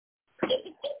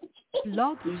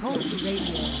Blog Talk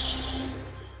Radio.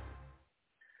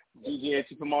 DJ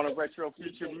POMONA Retro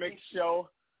Future Mix Show.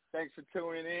 Thanks for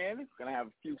tuning in. We're going to have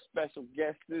a few special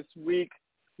guests this week.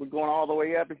 We're going all the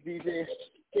way up. It's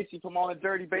DJ POMONA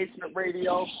Dirty Basement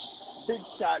Radio, Big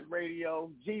Shot Radio,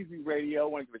 Jeezy Radio. I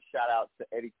want to give a shout out to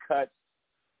Eddie Cuts,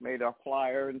 made our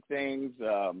flyer and things.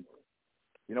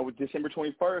 With December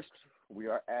 21st, we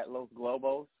are at Los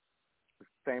Globos.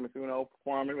 Famous Uno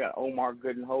performing. We got Omar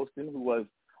Gooden hosting, who was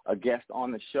a guest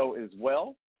on the show as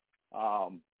well.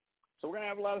 So we're going to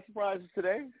have a lot of surprises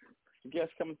today. Some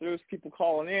guests coming through, some people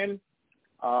calling in.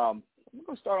 I'm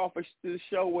going to start off the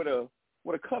show with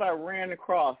a cut I ran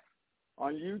across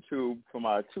on YouTube from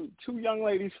two young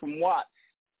ladies from Watts.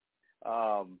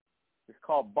 It's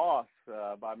called Boss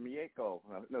by Mieko.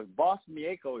 No, Boss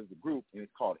Mieko is the group, and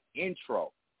it's called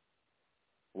Intro.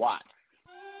 Watts.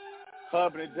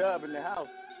 Hub and a dub in the house.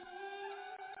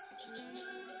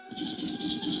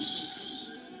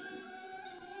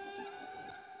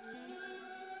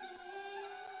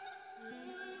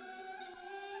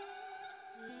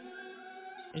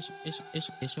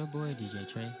 It's your boy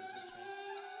DJ Trey.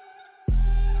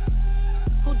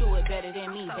 Who do it better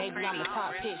than me, baby? I'm the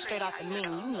top pick, straight off the menu.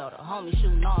 You know the homie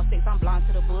shooting all six. I'm blind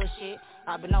to the bullshit.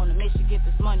 I've been on a mission, get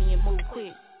this money and move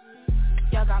quick.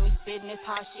 Y'all got me spitting this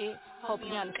hot shit. Hope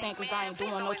you understand, cause I ain't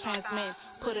doing no transmit.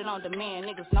 Put it on demand,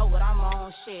 niggas know what I'm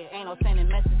on. Shit, ain't no sending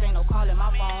messages, ain't no calling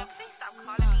my phone.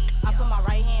 I put my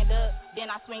right hand up, then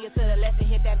I swing it to the left and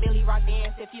hit that Billy Rock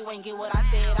dance. If you ain't get what I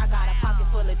said, I got a pocket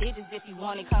full of digits. If you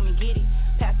want it, come and get it.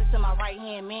 Pass it to my right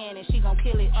hand man and she gon'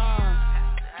 kill it.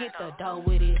 Get the dough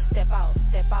with it. Step out,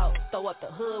 throw up the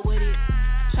hood with it.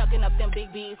 Chucking up them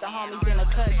big beats, the homies in the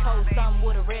cut, post something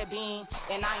with a red beam.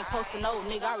 And I ain't posting no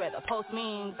nigga, I rather post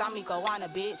memes. I'm Miko on a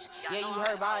bitch. Yeah, you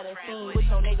heard about it. Scene with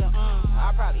your nigga,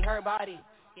 I probably heard about it.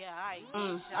 Yeah,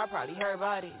 I probably heard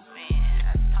about it.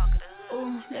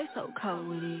 Ooh, they so cold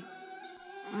with it.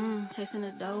 Chasing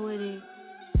the dough with it.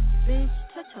 Bitch,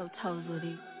 touch your toes with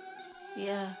it.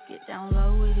 Yeah, get down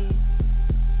low with it.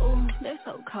 Ooh, they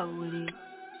so cold with it.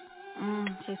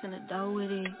 Chasing the dough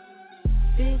with it.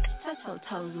 Bitch, touch your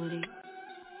toes with it.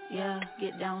 Yeah,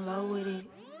 get down low with it.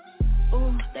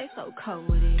 Ooh, they so cold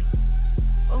with it.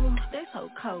 Ooh, they so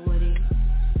cold with it.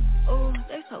 Ooh,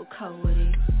 they so cold with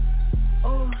it.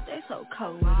 Ooh, they so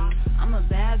cold with it. I'm a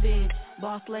bad bitch,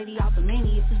 boss lady out the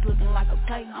mini. If it's looking like a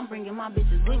play, I'm bringing my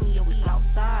bitches with me. Yeah, we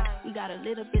outside, we got it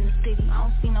lit up in the city. I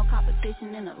don't see no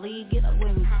competition in the league, get up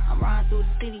with me. I'm riding through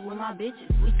the city with my bitches,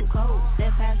 we too cold.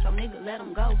 Step past your nigga, let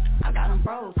him go, I got him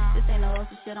froze. This ain't no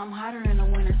other shit, I'm hotter in the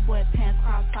winter. Sweatpants,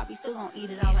 crop top, he still gon' eat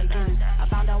it out like dinner. I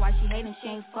found out why she hating, she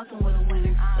ain't fucking with a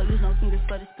winner. So use no fingers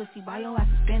for this pussy, buy your ass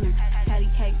a spinner.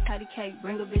 Patty cake,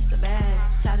 bring a bitch to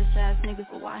bag. Childish ass niggas,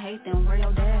 but why hate them? Where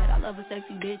your dad? I love a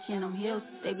sexy bitch in them heels,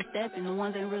 they be stepping. The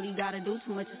ones ain't really gotta do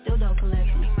too much, it's still dope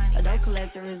collection. A dope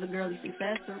collector is a girly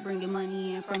successor, bringing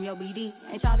money in from your BD.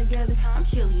 Ain't y'all together? I'm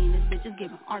chilly in this bitch, just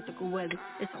giving Arctical weather.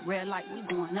 It's a red light, we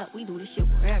going up, we do this shit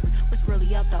wherever. What's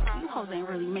really up though? You hoes ain't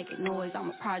really making noise. I'm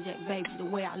a project baby, the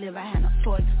way I live I had no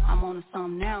choice. I'm on to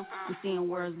something now, I'm seeing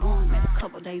where it's going. Man, a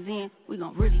couple days in, we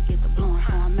gon' really get the blowing.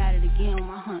 So I'm at it again with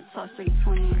my hunt, Talk Street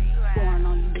twin. Scoring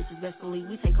on you bitches, best believe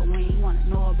we take a win. You wanna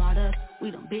know about us? We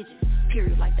them bitches,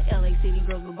 period, like the LA City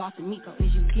girls with Boss and Miko.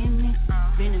 Is you getting it?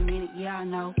 Been a minute, yeah I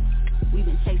know. We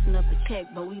been chasing up a check,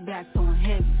 but we back throwing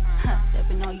heavy.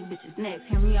 Stepping on you bitches next,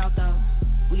 hear me out though.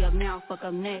 We up now, fuck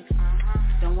up next.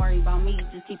 Don't worry about me,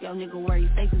 just keep your nigga where he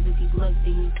stay. Cause if he's looked,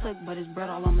 then he took, but his bread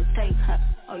all I'ma take.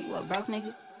 Oh, you a broke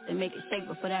nigga? Then make it shake,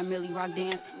 but for that Millie Rock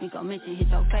dance, Miko mention hit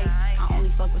your face. I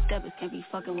only fuck with steppers, can't be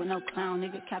fucking with no clown,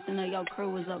 nigga. Captain of your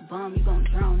crew is a bum, you gon'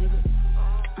 drown, nigga.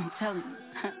 I'm telling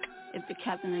you. If the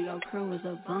captain of your crew is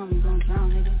a bum, you gon'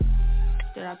 drown,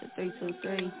 nigga. Straight out the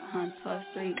 323,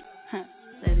 12th Street,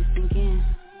 let it sink in.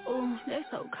 Ooh, they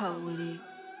so cold with it.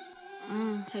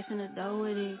 Chasing the dough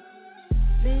with it.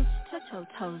 Bitch, touch your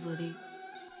toes with it.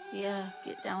 Yeah,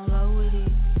 get down low with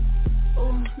it.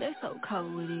 Ooh, they so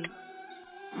cold with it.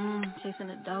 Chasing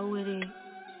the dough with it.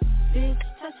 Bitch,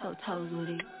 touch your toes with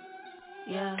it.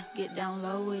 Yeah, get down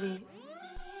low with it.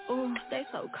 Ooh, they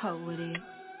so cold with it.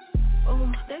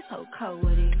 Ooh, they so cold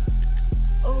with it.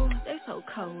 Ooh, they so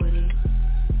cold with it.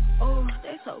 Ooh,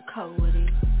 they so cold with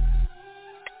it.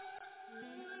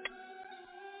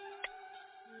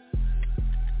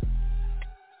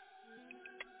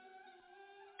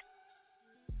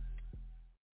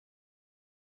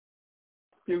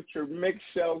 Future Mix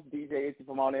Show, DJ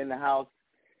POMONA in the house,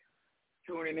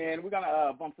 tuning in. We're going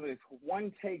to bump to this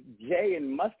One Take J and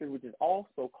Mustard, which is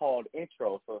also called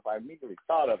Intro. So if I immediately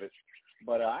thought of it,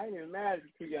 But I ain't even mad at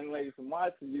the 2 young ladies from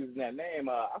Watson using that name.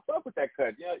 I fuck with that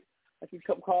cut. You know, I see a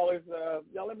couple callers.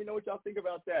 Y'all let me know what y'all think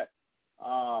about that.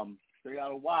 Straight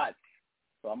out of Watts.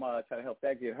 So I'm going to try to help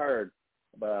that get heard.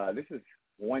 But this is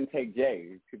One Take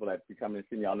J. People that be coming to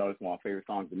see me, y'all know this is one of my favorite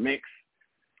songs, The Mix.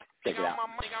 Check it out.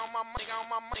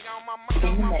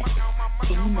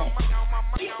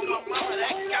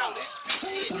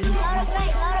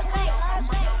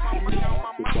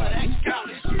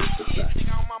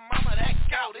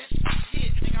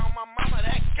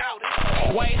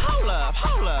 Wait, hold up.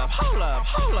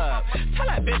 Tell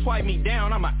that bitch wipe me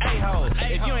down, I'm a a-hole.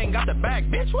 If you ain't got the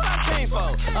bag, bitch, what I came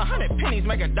for? 100 pennies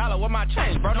make $1 with my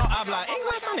change, bro. No habla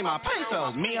English, I need my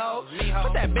pesos, mijo.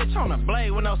 Put that bitch on a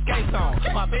blade with no skates on.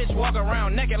 My bitch walk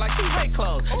around naked like she hate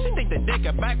clothes. She think the dick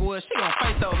a backwoods, she gon'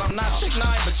 face those. I'm not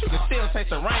 6'9", but you can still taste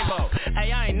the rainbow.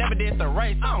 Hey, I ain't never did the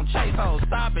race, I don't chase hoes.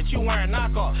 Stop it, you wearing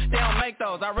knockoff. They don't make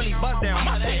those, I really bust down.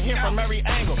 My shit hit from every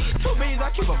angle. 2 B's,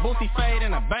 I keep a boosie fade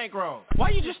and a bankroll. Why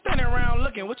you just standing around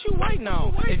looking? What you waiting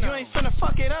on? If you ain't finna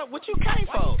fuck it up, what you came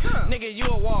for? Nigga, you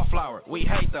a wallflower. We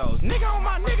hate those. Nigga on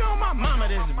my mama,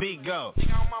 this beat go.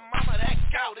 Nigga on my mama, that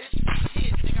goutish.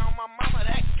 Shit, nigga on my mama,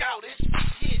 that goutish.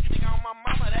 Shit, nigga on my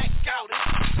mama, that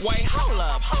goutish. Wait, hold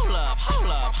up.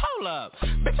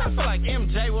 Bitch, I feel like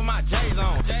MJ with my J's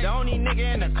on. The only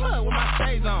nigga in the club with my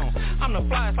shades on. I'm the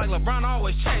flyest like LeBron,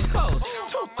 always change clothes.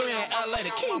 2-3 in LA,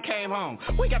 the king came home.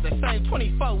 We got the same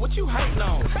 24, what you hating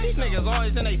on? These niggas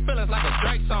always in they feelings like a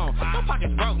Drake song. No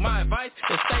pockets broke, my advice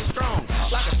is stay strong.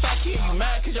 Like a fat kid, you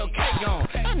mad cause your cake gone.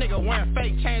 That nigga wearing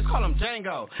fake chains, call him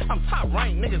Django. I'm top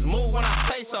ranked, niggas move when I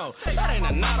say so. That ain't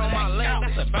a knot on my leg,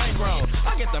 that's a bankroll.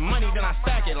 I get the money, then I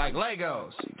stack it like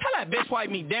Legos. Tell that bitch wipe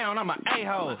me down, I'm a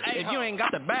a-hole. If you ain't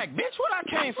got the bag, bitch, what I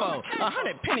came for?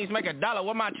 100 pennies make $1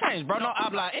 with my change, bro. No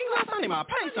habla English, I need my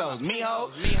pesos,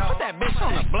 mijo. Put that bitch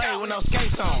on the blade with no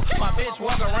skates on. My bitch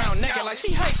walk around naked like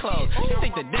she hate clothes. She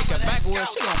think the dick a backwoods,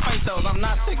 she gon' face those. I'm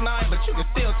not 6'9", but you can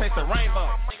still taste the rainbow.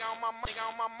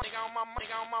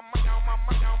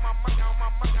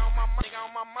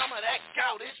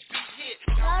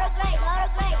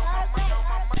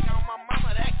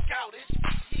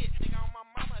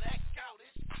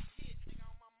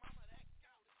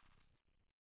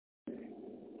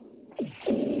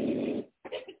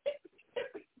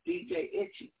 DJ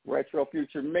Itchy. Retro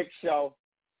Future Mix Show.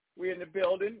 We in the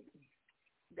building.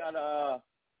 Got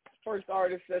first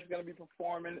artist that's going to be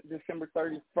performing December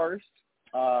 31st.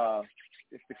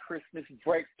 It's the Christmas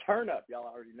break turn up. Y'all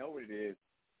already know what it is.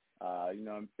 You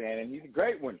know what I'm saying? And he's a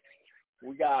great one.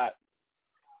 We got,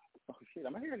 oh shit,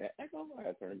 am I hearing that echo? I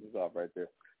got to turn this off right there.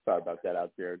 Sorry about that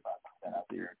out there.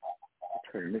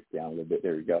 Turn this down a little bit.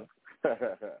 There we go.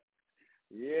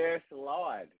 Yes,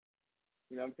 Lord.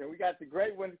 You know what I'm saying? We got the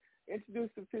great one. Introduce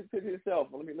him to yourself.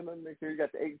 Let me make sure you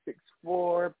got the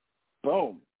 864.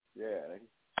 Boom. Yeah.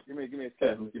 Give me a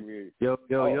second. Yo.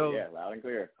 Yeah, loud and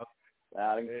clear.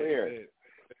 Loud and clear.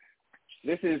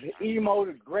 This is Emo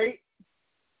the Great.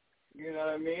 You know what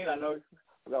I mean? I know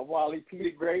we got Wally P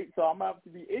the Great, so I'm about to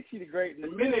be Itchy the Great in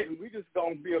a minute, and we just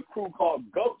gonna be a crew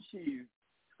called Goat Cheese.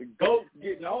 The goat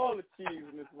getting all the cheese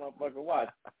in this motherfucker. Watch.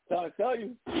 Trying to tell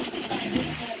you.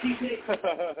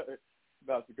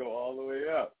 About to go all the way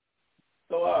up.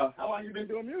 So, how long you been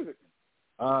doing music?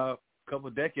 Couple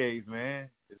decades, man.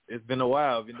 It's been a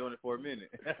while. I've been doing it for a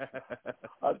minute.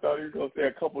 I thought you were gonna say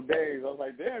a couple days. I was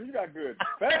like, damn, you got good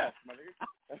fast, my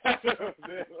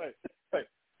nigga. like,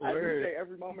 I can say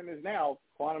every moment is now.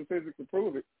 Quantum physics to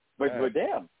prove it. But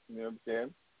damn, you know what I'm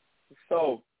saying?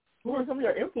 So, who are some of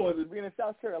your influences being in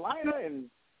South Carolina and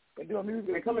doing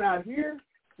music and coming out here?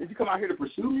 Did you come out here to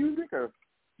pursue music or?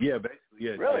 Yeah, basically,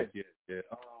 yeah. Really? Yeah.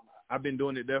 I've been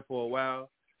doing it there for a while.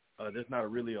 There's not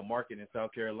really a market in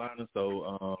South Carolina,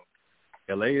 so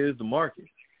LA is the market.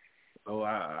 So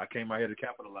I came out here to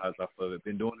capitalize off of it.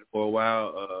 Been doing it for a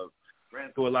while. Ran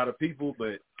into a lot of people,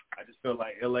 but I just felt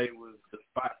like LA was the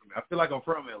spot for me. I feel like I'm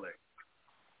from LA.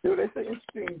 Dude, that's an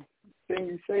interesting thing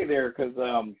you say there because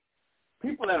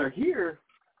people that are here,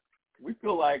 we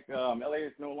feel like LA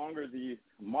is no longer the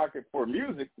market for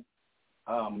music.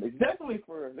 It's definitely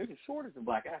there's a shortage of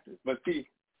black actors. But see,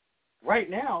 right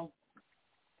now,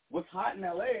 what's hot in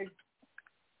LA is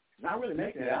not really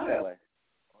making it out of LA.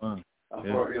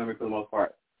 For the most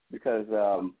part. Because, a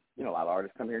lot of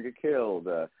artists come here and get killed.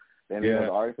 The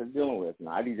artists are dealing with. And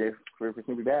I DJ for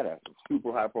Snoopy Badass.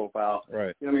 Super high profile.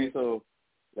 Right. You know what I mean? So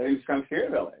they're just kind of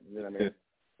scared of LA. You know what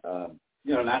I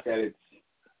mean? Not that it's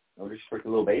no disrespect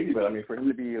to Lil Baby, but I mean, for him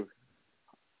to be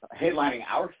headlining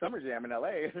our Summer Jam in LA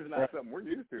is not something we're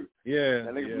used to. Yeah.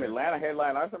 That nigga from Atlanta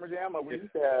headlining our Summer Jam, we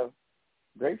used to have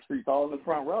Grape Street's all in the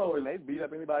front row, and they beat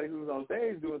up anybody who's on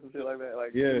stage doing some shit like that.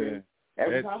 Like,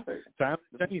 every concert. Times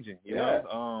are changing, you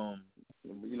know.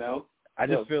 You know, I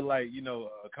just feel like, you know,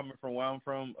 coming from where I'm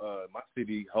from, my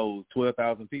city holds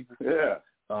 12,000 people. Yeah.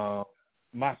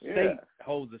 My state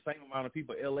holds the same amount of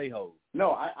people LA holds.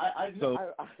 No, I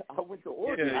went to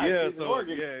Oregon.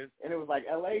 Oregon, and it was like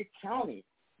LA County.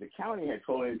 The county had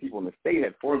 12 million people, and the state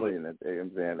had 4 million. Of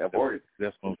Oregon.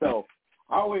 That's so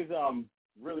I always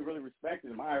really, really respect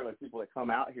and admire like people that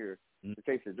come out here to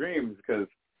chase their dreams because,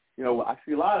 you know, I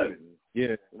see a lot of it.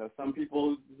 Yeah. You know, some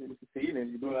people succeed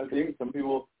and you do other things. Some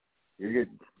people you get,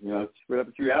 you know, split up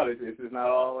and shoot out. It's not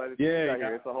all that it's out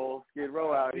here. It's a whole Skid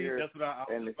Row out here. That's what I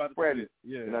and was it's spread it.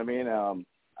 Yeah. You know what I mean?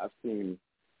 I've seen,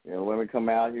 you know, women come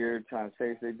out here trying to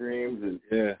chase their dreams and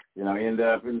you know, end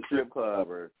up in the strip club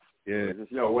or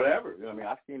just, you know, whatever. You know what I mean?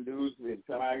 I've seen dudes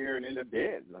come out here and end up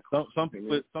dead. Like, some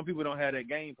people don't have that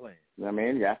game plan. You know what I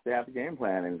mean? You have to have the game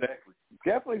plan. And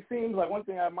definitely seems like one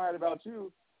thing I admired about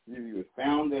you, you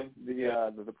found the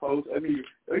post. I mean,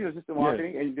 it was just the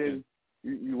marketing, and then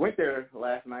you went there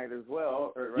last night as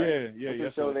well, right?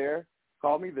 The show there.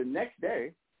 Called me the next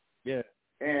day. Yeah.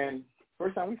 And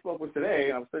first time we spoke was today,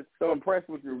 and I was so impressed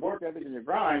with your work ethic and your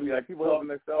grind. Like, people helping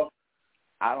themselves,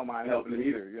 I don't mind helping them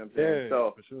either. You know what I'm saying?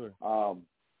 So, for sure.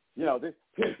 You know, this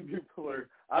people are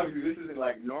obviously this isn't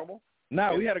like normal.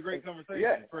 No, we had a great conversation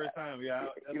the first time. Yeah.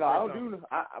 You know, I don't do.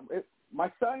 My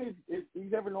son is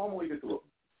he's ever normal, he gets a little.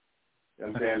 You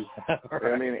know what I'm saying?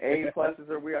 I mean, A pluses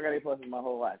are weird. I got A pluses my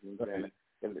whole life. You know what I'm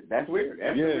saying? That's weird.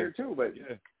 That's weird too, but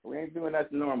we ain't doing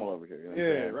nothing normal over here. You know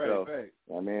what I'm saying?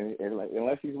 So, I mean,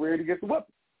 unless he's weird, he gets a whoop.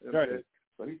 You know what I'm saying?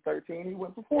 So he's 13. He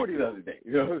went for 40 the other day.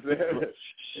 You know what I'm saying?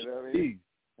 You know what I mean?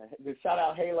 Just shout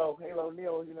out Halo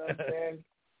Neal. You know what I'm saying?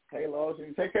 Halo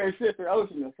Ocean. Take care of your sister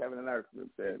Ocean is having an earth. You know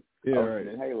what I'm saying? Ocean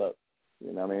and Halo.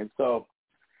 You know what I mean? So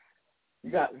you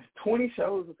got 20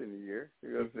 shows within a year. You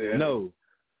know what I'm saying? No.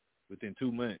 Within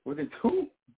 2 months. Within 2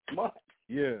 months?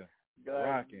 Yeah. God.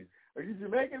 Rocking. Are you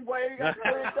Jamaican, boy? You got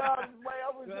 $3,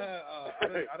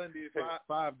 I done did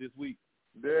five this week.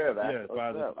 Yeah, that's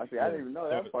what's up. I didn't even know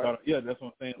that part. Yeah, that's what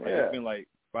I'm saying. Like, it's been like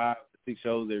 5 to 6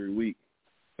 shows every week,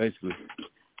 basically.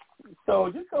 So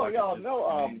just so y'all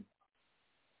know,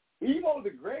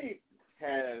 EMOEDAGREAT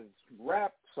has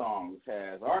rap songs,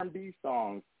 has R&B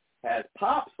songs, has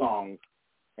pop songs,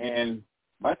 and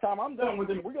by the time I'm done with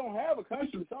it, we're going to have a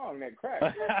country song that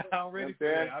cracks. I'm ready for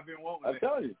that. I've been wanting it. I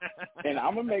tell you. And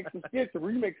I'm going to make some skits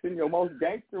remixing your most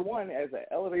gangster one as an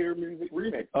elevator music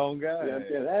remix. Oh, God. You know what I'm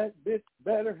saying? That bitch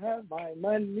better have my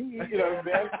money. You know what I'm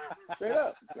saying? Straight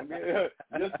up. I mean,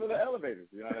 just for the elevators.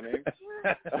 You know what I mean?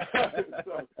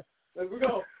 So we're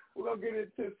going to get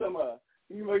into some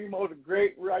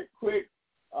EMOEDAGREAT right quick.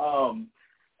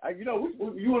 You know,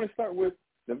 you want to start with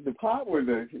the pop or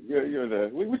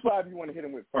which vibe you want to hit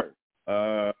him with first?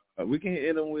 We can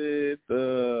hit him with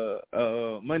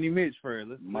Money Mitch first.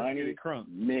 Let's get it crunk.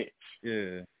 Mitch. Yeah.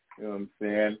 You know what I'm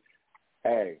saying?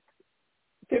 Hey.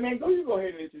 Okay, man, you go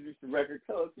ahead and introduce the record.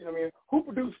 Tell us, you know what I mean, who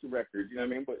produced the record, you know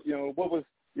what I mean? But, you know, what was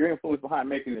your influence behind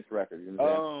making this record? You know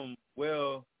what I'm saying?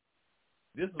 Well,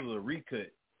 this was a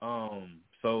recut.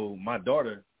 So my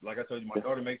daughter, like I told you, my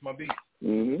daughter makes my beats.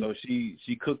 Mm-hmm. So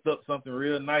she cooked up something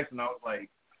real nice, and I was like,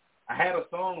 I had a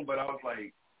song, but I was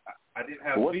like, I didn't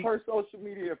have. What's her social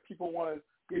media if people want to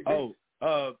get this?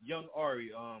 Young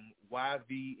Ari,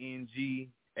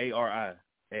 YVNGARI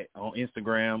on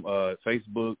Instagram,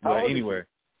 Facebook, anywhere.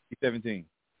 He's 17.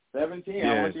 17.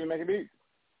 Yeah. How much you making beats?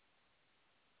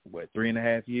 What,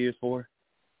 3.5 years, 4?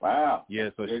 Wow.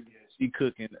 Yeah. So she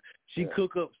cooking. She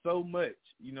cook up so much,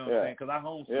 you know what I'm saying? Because I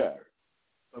homeschool her.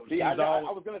 So see, I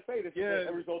was going to say this is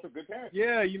a result of good parents.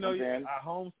 Yeah, you know, I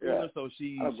homeschool her, so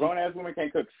she... grown-ass woman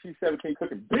can't cook. She's 17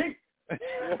 cooking big. You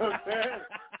know what I'm saying?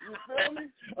 You feel me?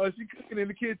 Oh, she cooking in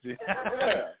the kitchen.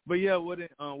 Yeah. But yeah, what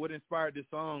inspired this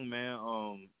song, man,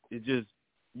 it just,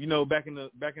 you know, back in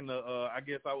the I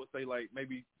guess I would say like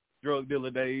maybe drug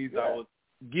dealer days, I was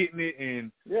getting it,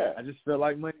 and I just felt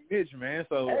like Money Mitch, man.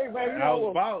 So hey, man, I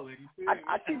was balling.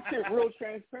 I keep shit real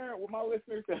transparent with my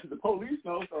listeners because the police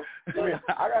know. So I mean,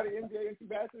 I got an MJ and 2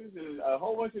 bachelors and a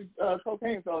whole bunch of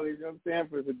cocaine felonies, you know what I'm saying,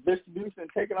 for the distribution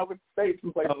and taking over states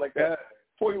and places like that.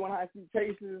 41 high-speed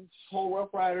cases, whole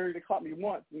Rough Rider. They caught me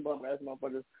once, and bum-ass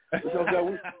motherfuckers. You know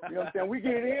what I'm saying? We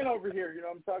get it in over here. You know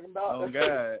what I'm talking about? Oh,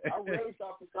 God. I rarely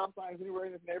stop for stop signs anywhere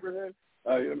in this neighborhood.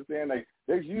 You know what I'm saying? Like,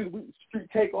 there's usually street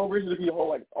takeovers. There'll be a whole,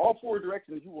 like, all 4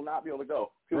 directions you will not be able to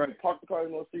go. People park the cars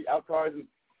in the street, out cars, and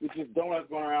it's just donuts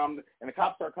going around, and the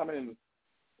cops start coming, and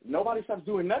nobody stops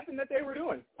doing nothing that they were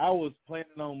doing. I was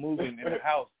planning on moving in the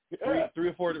house three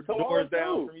or four doors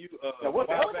down from you. What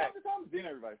the hell time? Then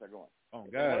everybody start going. Oh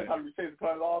God! How do we chase the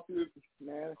cars all through,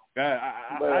 man? God,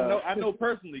 I know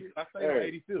personally. I stay on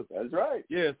 85th. That's right.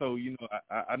 Yeah, so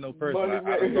I know personally.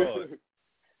 I know it.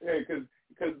 Yeah,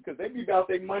 because they be about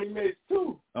their Money Mitch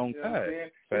too. On God.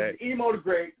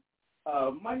 EMOEDAGREAT,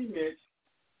 Money Mitch.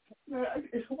 Man,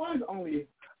 it's why is only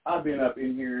I've been up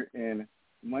in here and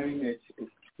Money Mitch.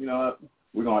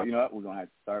 We're gonna have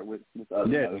to start with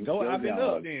others. Yeah, go out and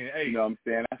up then. Hey, you know what I'm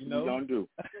saying? That's what we're gonna do.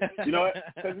 You know what?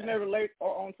 Because we're never late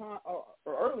or on time or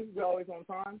early. We're always on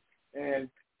time. And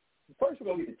first we're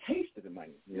gonna get the taste of the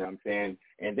money. You know what I'm saying?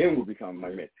 And then we'll become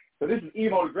Money Mitch. So this is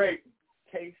EMOEDAGREAT,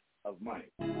 Taste of Money.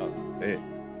 Oh, hey.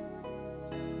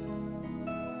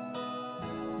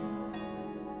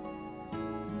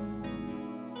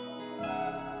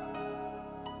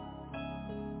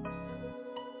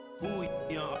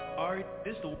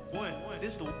 This the one.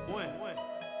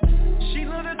 She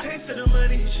love the taste of the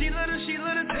money. She love the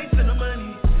taste of the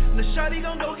money. The shawty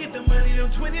gon' go get the money.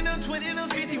 Them 20, them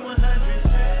 50, 100.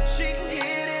 She can get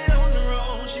it on the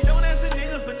road. She don't ask a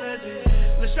nigga for nothing.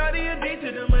 The shawty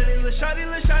addicted to the money. The shawty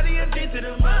addicted to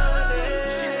the money.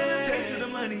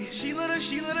 She love the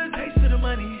taste of the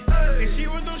money. And she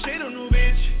won't throw shade on no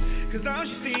bitch. Cause all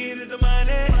she seeing is the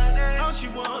money. All she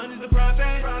want is the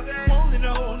profit. Won't let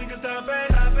no nigga stop it.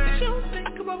 She don't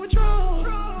think about withdrawal.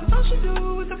 Cause all she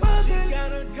do is the profit. She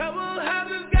got a couple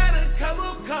houses, got a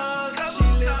couple cars. She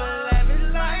live a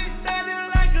lavish life,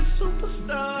 standing like a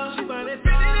superstar. She buy that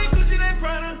Fendi, that Gucci, that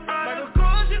Prada. Michael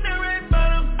Kors, and that red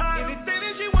bottom. Anything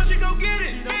that she wants, she gon' get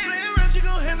it. She don't play around, she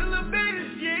gon' handle the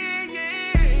business.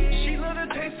 Yeah. She love the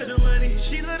taste of the money.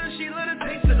 She love the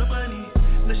taste of the money.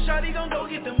 The shawty gon' go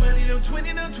get the money. Them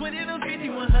 20, them 50,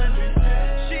 100.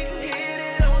 She can get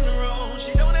it on the road.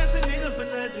 She don't ask a nigga for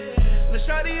nothing. The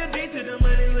shawty addicted to the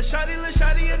money. The shawty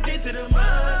addicted to the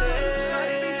money.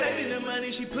 Shawty be saving the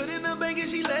money. She put in the bank and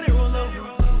she let it roll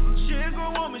over. She a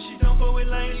grown woman. She don't fuck with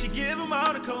lame. She give them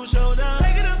all the cold shoulder.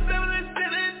 Take it up, family,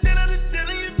 dinner to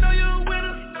dinner. You know you're a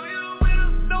winner.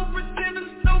 No pretenders,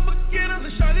 no forgetters.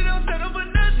 The shawty don't settle for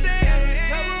nothing.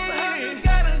 Couple houses,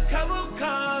 got a couple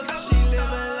cars. She live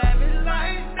a lavish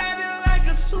life, standing like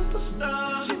a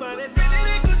superstar. She buy that Fendi,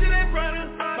 that Gucci, that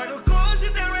Prada. Michael Kors,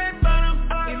 and that red bottom.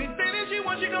 Anything that she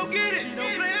wants, she gon' get it. She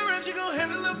don't play around, she gon'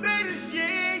 handle the business.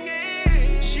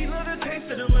 Yeah. She love the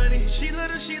taste of the money. She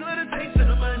love the taste of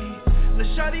the money. The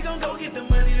shawty gon' go get the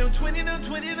money. Them 20, them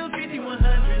 50,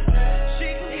 100. She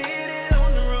can get it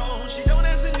on the road. She don't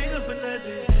ask a nigga for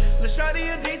nothing. The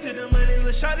shawty addicted to the money.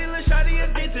 The shawty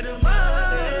addicted to the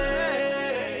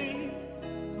money.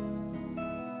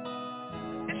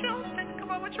 And she don't think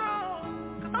about withdrawal.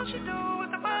 Cause all she do is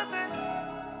the money.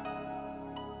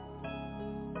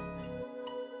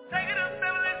 Take it up,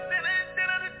 family,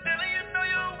 dinner to dinner. You know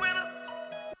you're a winner.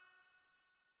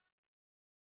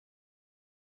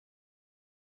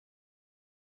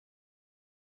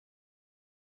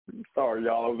 Sorry,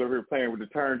 y'all. I was over here playing with the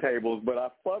turntables, but I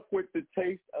fuck with the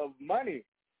taste of money.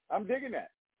 I'm digging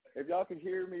that. If y'all can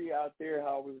hear me out there,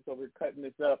 how I was over here cutting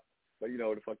this up, but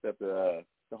it fucked up the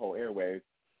whole airwaves.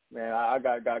 Man, I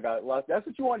got lost. That's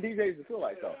what you want DJs to feel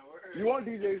like, though. You want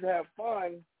DJs to have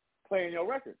fun playing your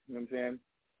record. You know what I'm saying?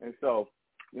 And so,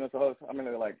 so I'm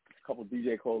in like a couple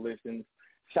DJ coalitions.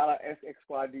 Shout out SX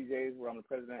Squad DJs, where I'm the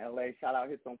president of LA. Shout out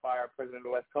Hits on Fire, president of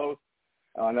the West Coast.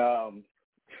 And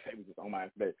it was just on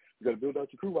mine today. You got to build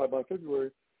out your crew by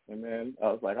February. And then I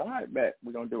was like, all right, bet,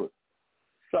 we're going to do it.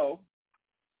 So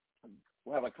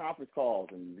we'll have like conference calls,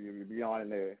 and you'll be on,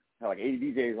 and there have like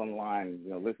 80 DJs on the line,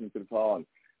 listening to the call and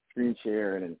screen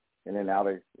sharing. And then now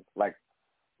they, like,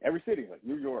 every city, like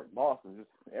New York, Boston, just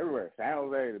everywhere, San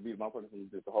Jose, to be motherfuckers from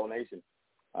just the whole nation.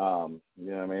 You know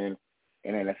what I mean?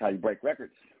 And then that's how you break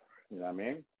records. You know what I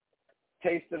mean?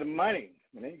 Taste of the money.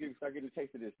 And then you can start getting a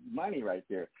taste of this money right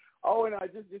there. Oh, and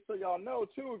just so y'all know,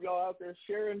 too, if y'all out there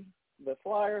sharing the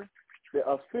flyer, the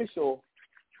official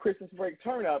Christmas break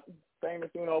turn-up,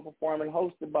 famous Uno performing,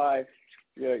 hosted by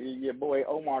your boy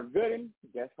Omar Gooden,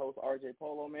 guest host RJ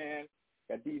Polo Man,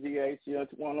 got DJ H,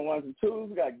 one of the ones and twos.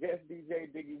 We got guest DJ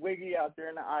Diggy Wiggy out there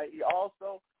in the IE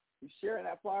also. You sharing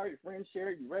that flyer, your friends share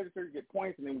it, you register, you get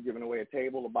points, and then we're giving away a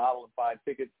table, a bottle, and 5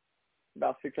 tickets,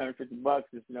 about $650, just,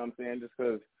 you know what I'm saying, just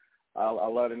because I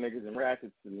love the niggas and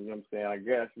ratchets, and you know what I'm saying, I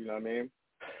guess, you know what I mean?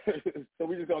 So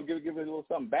we just going to give it a little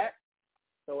something back.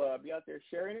 So be out there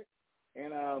sharing it.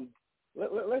 And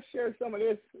let's share some of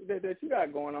this that you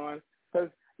got going on. Because,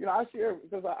 I share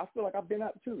because I feel like I've been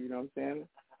up too, you know what I'm saying?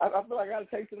 I feel like I got a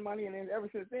taste of the money, and then ever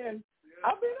since then,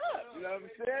 I've been up, you know what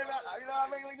I'm saying? You know what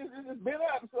I mean? Like, it's just been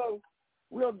up. So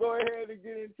we'll go ahead and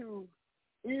get into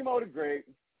Emo the Great.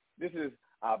 This is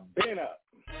I've Been Up.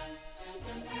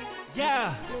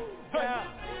 Yeah.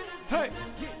 Hey.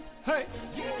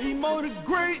 Emo the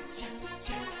Great.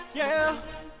 Yeah.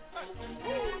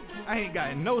 I ain't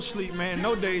got no sleep, man.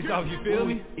 No days off, you feel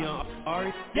me? Yeah.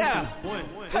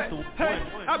 Hey.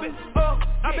 I've been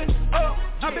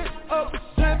up for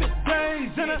 7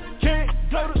 days and I can't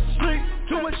go to sleep.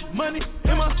 Too much money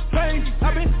in my face.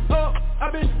 I've been up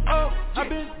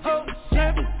for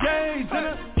 7 days and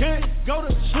I can't go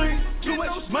to sleep. Too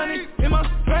much money in my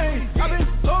face. I've been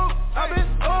up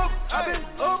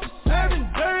for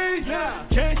 7 days and I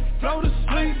can't go to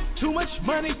sleep. Too much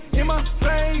money in my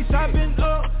face. I've been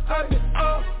up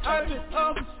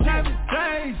for 7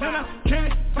 days and I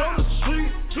can't go to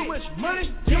sleep. Too much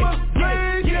money in my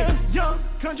face. Yeah, young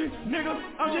country nigga,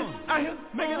 I'm just out here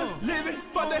making a living.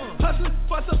 Fuck that hustling,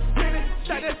 fuck some penny,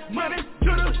 stack that money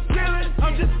to the ceiling.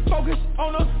 I'm just focused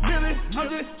on a million. I'm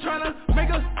just trying to make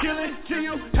a killing. Till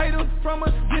you hater from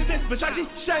a distance. Versace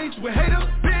shades with hater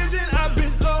vision. I've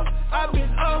been up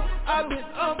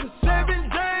for 7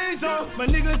 days. My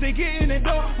niggas ain't getting it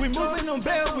though. We moving on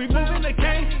bail, we moving the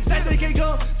cane. That they can't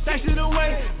come, stash it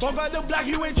away. Walk out the block,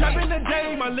 you ain't trapping the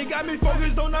day. My lick got me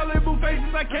focused on all them blue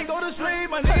faces. I can't go to sleep,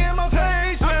 my nigga in my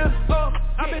face.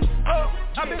 I've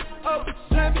been up for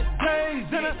 7 days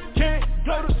and I can't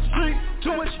go to sleep.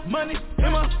 Too much money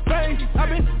in my face. I've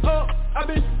been up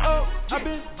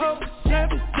for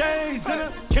 7 days and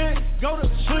I can't go to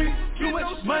sleep. Too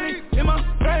much money in my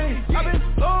face. I've been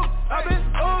up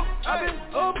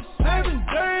for 7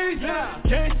 days and I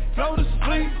can't go to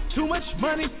sleep. Too much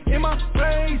money in my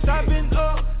face. I've been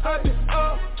up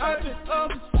for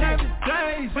 7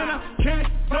 days and I can't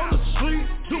go to sleep.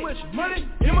 Too much money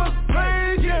in my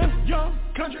face. Yeah, young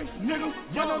country nigga,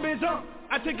 young bitch up.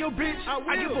 I take your bitch,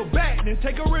 I give her back, then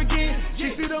take her again.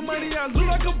 She see the money, I look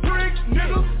like a brick,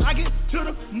 nigga. I get to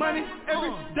the money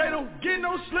every day, don't get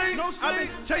no sleep. I been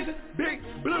chasing big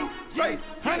blue face,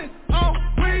 honey all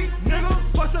week, nigga.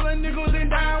 Fuck selling nickels and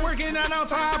dime, working out on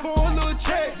time for a little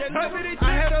check.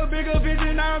 I had a bigger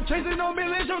vision, now I'm chasing no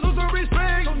millions, show some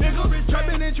respect, nigga.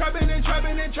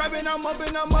 Trapping, I'm up.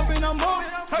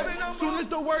 Soon as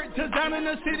the work touch down in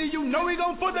the city, you know we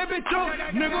gon' fuck that bitch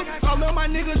up, nigga. All of my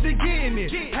niggas they getting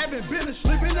it. Haven't been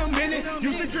asleep in a minute.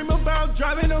 Used to dream about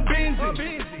driving a Benz.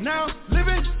 Now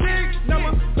living sick. Now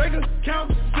my bank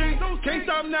account sick. Can't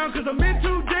stop now cause I'm in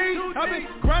too deep. I've been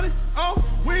grinding all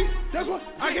week. That's why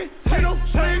I can't hit no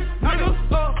sleep. I've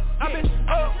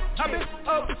been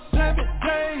up for 7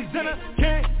 days and I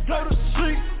can't go to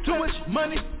sleep. Too much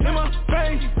money in my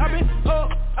face. I've been up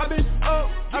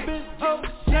for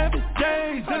 7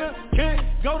 days and I can't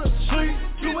go to sleep.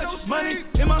 Too much money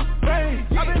in my face.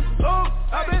 I've been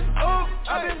up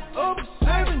for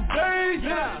 7 days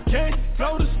and I can't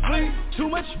go to sleep. Too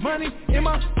much money in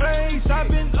my face. I've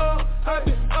been up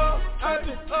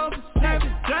for 7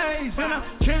 days and I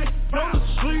can't go to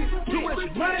sleep. Too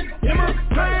much money in my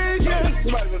face. Yeah.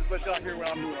 Somebody was let y'all hear what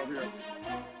I'm doing over here.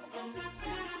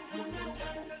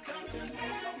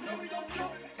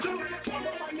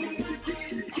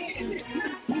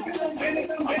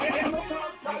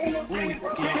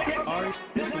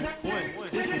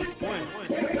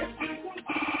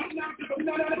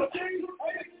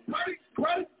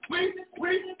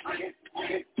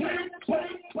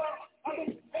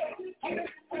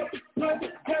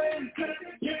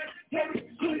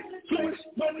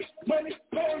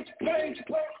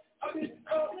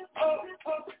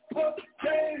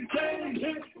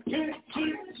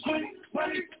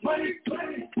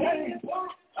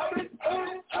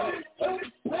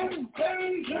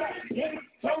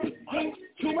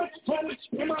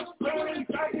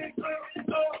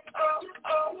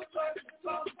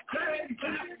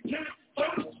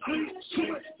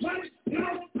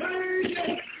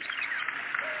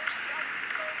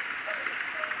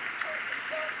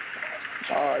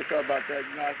 Alright, sorry about that.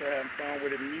 You know, I started having fun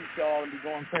with it. Mute y'all and be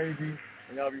going crazy.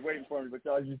 And y'all be waiting for me, but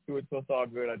y'all used to it, so it's all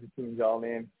good. I just tuned y'all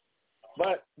in.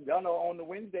 But y'all know on the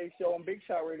Wednesday show on Big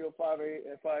Shot Radio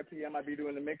at 5 p.m. I be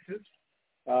doing the mixes.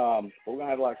 We're going to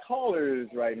have a lot of callers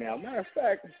right now. Matter of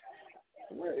fact,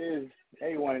 where is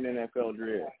A1 in NFL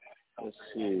Dread? Let's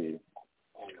see.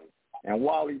 And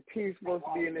Wally P supposed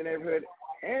to be in the neighborhood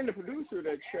and the producer of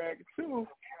that track, too.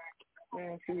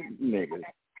 Man, see, niggas.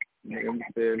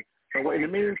 So in the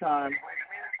meantime,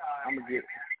 I'm going to get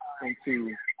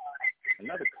into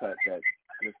another cut that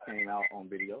just came out on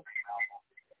video.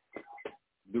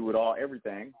 Do it all,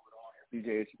 everything.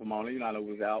 DJ POMONA, you know, I know it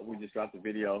was out. We just dropped the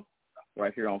video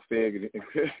right here on Fig.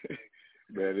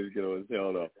 Man, it's good as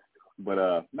hell, though. But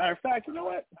matter of fact, you know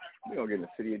what? We're going to get in the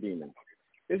City of Demons.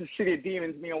 This is City of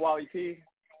Demons, me and Wally P.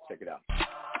 Check it out.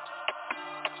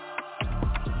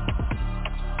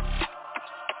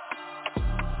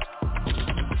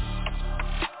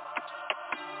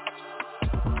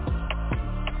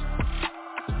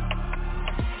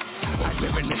 I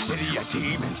live in the city of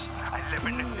demons.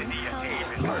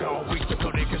 Murder all week to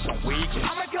kill niggas on weekends.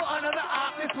 I'ma kill another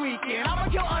op this weekend. I'ma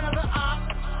kill another op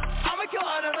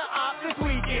this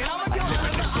weekend. I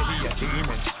live in the city of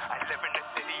demons.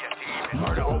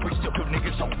 Murder all week to kill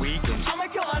niggas on weekends. I'ma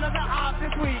kill another op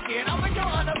this weekend. I'ma kill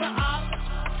another op.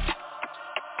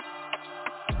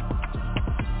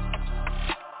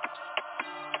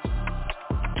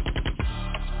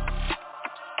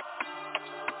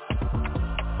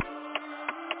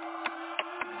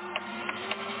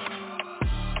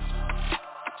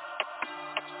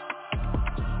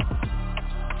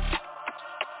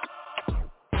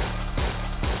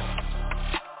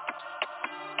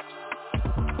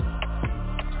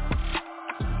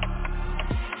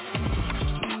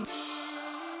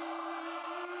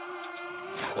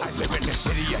 I live in the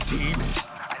city of demons.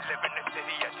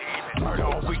 Murder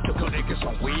all week to kill niggas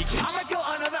on weekends. I'ma kill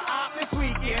another op this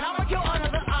weekend. I'ma kill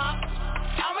another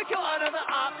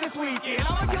op this weekend. I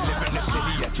live in the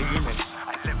city of demons.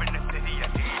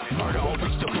 Murder all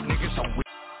week to kill niggas on weekends.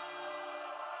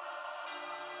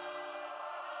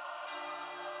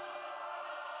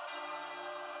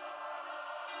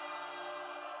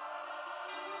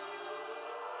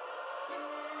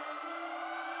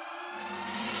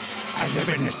 I live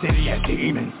in the city of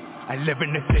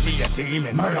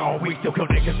demons. Murder all week to kill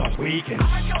niggas on weekends.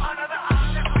 I'ma kill another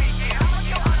op this weekend. I'ma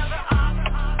kill another op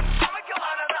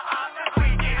this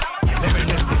weekend.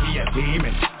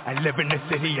 I live in the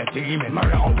city of demons.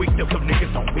 Murder all week to kill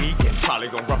niggas on weekends. Probably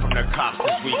gonna run from the cops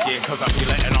this weekend, cause I be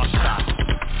letting off shots.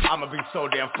 I'ma be so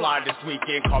damn fly this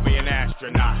weekend, call me an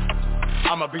astronaut.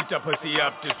 I'ma beat your pussy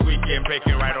up this weekend, bake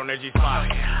it right on the G-spot.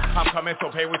 I'm coming, so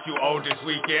pay what you owe this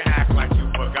weekend, act like you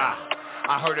forgot.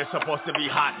 I heard it's supposed to be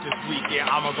hot this weekend,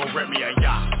 I'ma go rent me a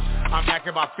yacht. I'm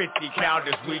packing my 50 cal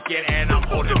this weekend and I'm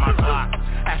holding my clock.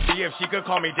 Asked me if she could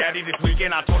call me daddy this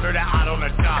weekend, I told her that I don't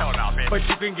adopt. But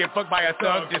you can get fucked by a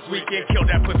thug this weekend, kill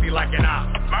that pussy like an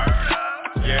op.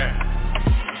 Murder! Yeah.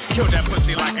 Kill that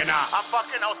pussy like an op. I'm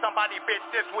fucking on somebody bitch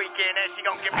this weekend and she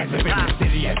gon' give me some time.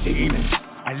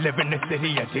 I live in the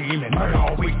city of demons. Murder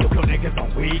all week to kill niggas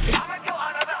on weekends. I'ma kill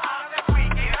another op this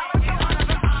weekend.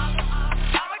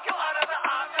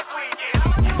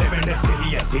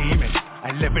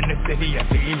 I live in the city of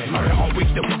demons. Murder all week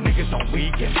to kill niggas on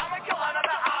weekends. I'ma kill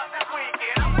another op this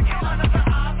weekend.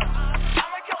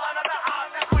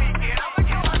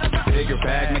 Bigger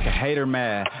bag, make a hater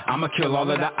mad. I'ma kill all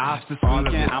of the ops this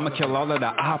weekend. I'ma kill all of the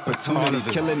opportunities.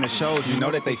 Killing the shows, you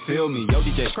know that they feel me. Yo,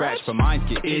 DJ Scratch, but mine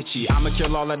get itchy. I'ma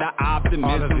kill all of the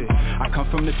optimism. I come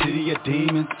from the city of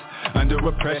demons. Under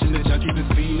oppression, the junkies is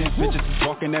fiending. Bitches is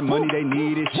walking that money they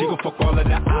needed. She gon' fuck all of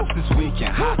the ops this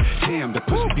weekend. Hot damn, the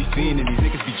pussy be fiending. These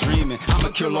niggas be dreaming. I'ma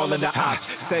kill all of the ops.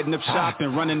 Setting up shop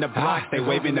and running the block. They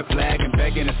waving the flag and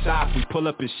begging to stop. We pull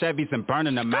up in Chevys and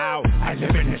burning them out. I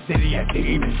live in the city of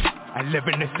demons.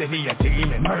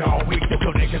 Murder all week to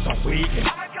kill niggas on weekends.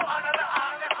 I'ma kill another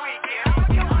op this weekend.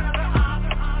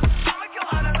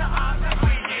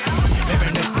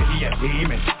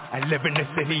 I live in the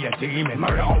city of demons.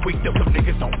 Murder all week to kill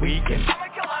niggas on weekends. I'ma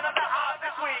kill another op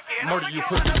this weekend. Murder you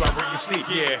pussies right where you sleep,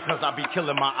 yeah, cause I be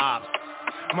killing my ops.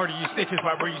 Murder you snitches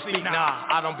right where you sleep, nah,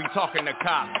 I don't be talking to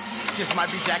cops. Just might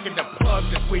be jacking the plug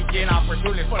this weekend,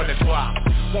 opportunity for the swap.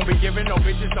 Won't be giving no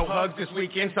bitches no hugs this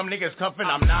weekend, some niggas cuffing,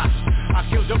 I'm not. I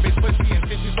killed your bitch pussy and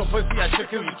since you so pussy, I should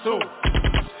kill you too.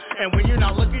 And when you're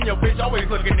not looking, your bitch always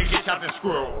looking to get shot the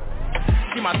screw.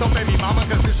 She my thumb baby mama,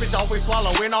 cause this bitch always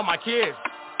swallowing all my kids.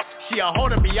 She a hoe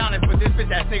to be honest, but this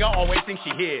bitch ass nigga always thinks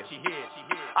she his.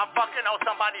 I'm fucking on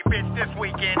somebody bitch this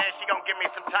weekend and she gon' give me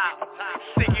some time.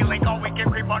 Sticky link all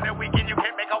weekend, creep on that weekend, you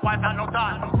can't make a wife out no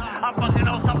time. I'm fucking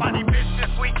on somebody bitch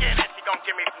this weekend and she gon'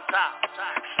 give me some time.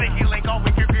 Sticky link all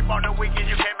weekend, creep on the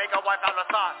weekend, you can't make a wife out no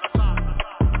time.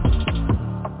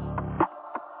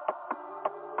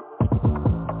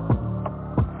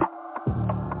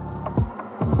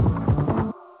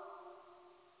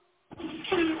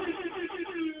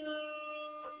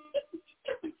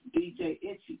 DJ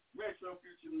Itchy Retro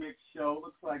Future Mix Show.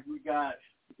 Looks like we got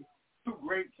two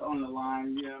greats on the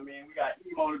line. You know what I mean? We got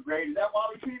EMOEDAGREAT. Is that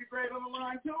Wally P the Great on the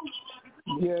line too?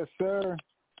 Yes, sir.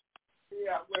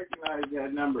 Yeah, I recognize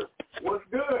that number. What's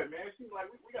good, man? It seems like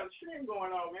we got a stream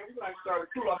going on, man. We got to start a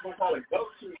crew. I'm gonna call it Go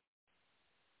To.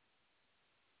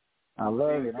 I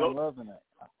love it. I'm loving it.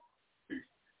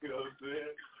 You know what I'm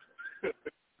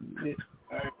saying?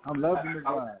 I'm loving the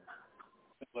vibe.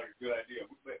 like a good idea.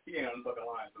 But he ain't on the fucking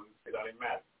line, so it don't even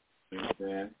matter. You know what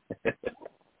I'm saying?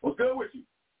 What's good with you?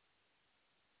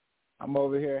 I'm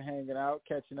over here hanging out,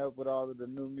 catching up with all of the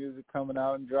new music coming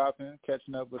out and dropping,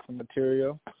 catching up with some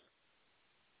material.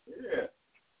 Yeah.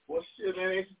 Well, shit,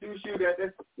 man, introduce you.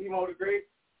 That's Emo the Great,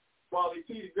 Quality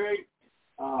T the Great.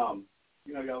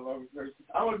 You know, y'all always heard.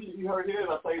 I don't know if you heard his.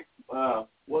 I played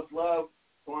What's Love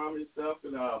for him and stuff,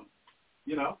 and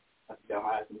you know, I think I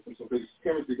might have some big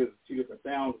chemistry because it's two different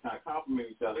sounds kind of complement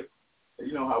each other. And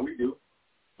you know how we do.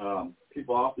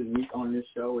 People often meet on this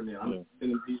show, and then I'm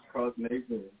sending beats across the nation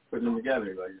and putting them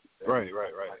together. Like, Right.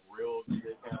 Like real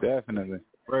Definitely.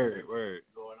 Word.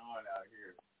 Going on out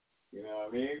here. You know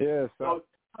what I mean? Yeah, so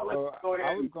let's go ahead.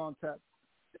 I was going to tap.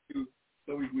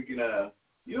 So we can,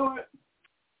 you know what?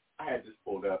 I had this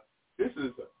pulled up. This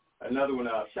is another one.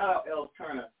 Shout out Els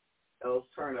Turner.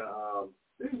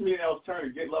 This is me and Els Turner.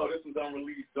 Get Low. This was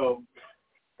unreleased, so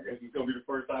I guess it's going to be the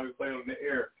first time we play on the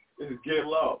air. This is Get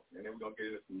Low. And then we're going to get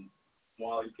into some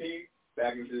Wally P,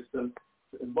 back into some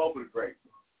both of the greats.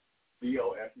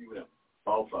 BOFUM.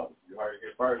 Both of them. You heard it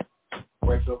here first.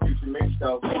 Retro Future Mix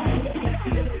Show.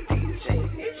 DJ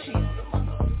Itchy on the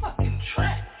motherfucking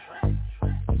track.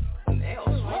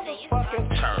 Els motherfucking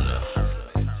Turner.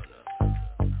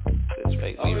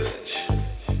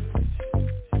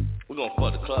 We're gonna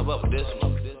fuck the club up with this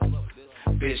one.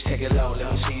 Bitch, take it low,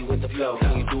 let me see you with the flow.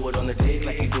 Can you do it on the dick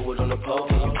like you do it on the pole?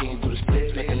 Can you do the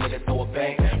splits, make a nigga throw a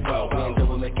bang? Bro, we ain't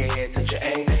do it, make your head touch your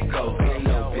aim. Go, get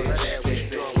low, bitch.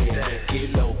 Get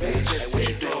low, bitch. What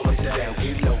you doing with that?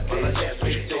 Get low, bitch.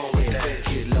 What you doing with that?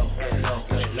 Get low.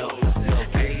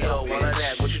 Get low, all of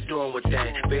that. What you doing with that?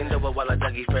 Bend over while I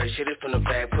Dougie fresh, hit it from the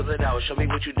back. Pull it out, show me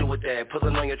what you do with that. Pull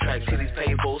it on your track, see these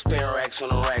payables, spin racks on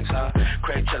the racks, huh?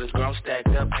 Craig Chellers, girl, I'm stacked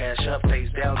up, cash up, face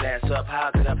down, ass up.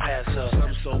 How could I pass up?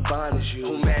 I'm so fine as you.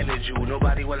 Who managed you?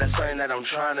 Nobody will that something that I'm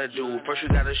trying to do. First you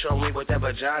gotta show me what that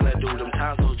vagina do. Them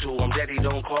tonsils too. I'm daddy,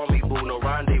 don't call me boo, no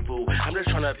rendezvous. I'm just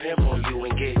trying to pimp on you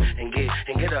and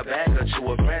get a bag or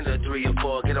two, a friend or 3 or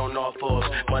 4. Get on all fours,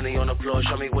 money on the floor,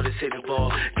 show me what it's hitting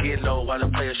for. Get low while the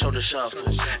players show the shuffle.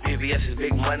 VVS is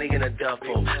big money in a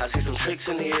duffel. I see some tricks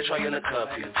in the air trying to cuff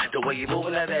you. The way you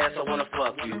moving that ass, I wanna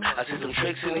fuck you. I see some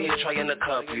tricks in the air trying to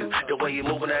cuff you. The way you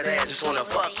moving that ass, just wanna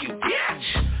fuck you, bitch.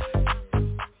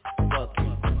 Fuck you.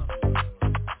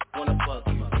 Wanna fuck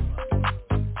you.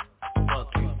 Fuck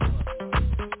you.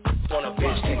 Wanna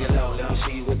bitch, take it low, let me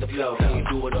see you with the flow. Can you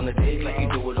do it on the dick like you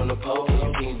do it on the pole?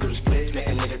 Can you do the splits, make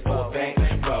a nigga throw a bang?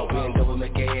 Bro, we ain't double,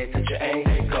 make your head touch your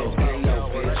aim. Go, get low,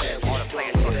 bitch. Wanna play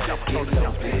it to the top, get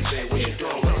low, bitch. What you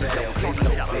doing with that? Get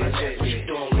low, bitch. What you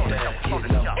doing with that?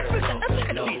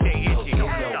 Get low, bitch.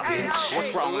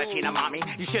 What's wrong, Latina mommy?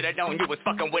 You should've known you was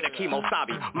fucking with a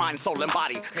chemo-sabi. Mind, soul, and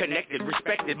body, connected,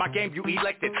 respected. My game you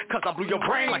elected, cause I blew your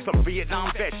brain like some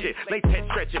Vietnam vet shit. Late pet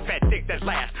stretch your fat dick that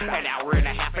lasts an hour and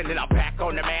a half and then I'm back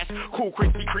on the mask. Cool,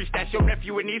 crispy crease, that's your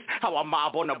nephew and niece. How I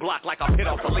mob on the block like I'm hit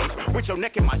off the leash. With your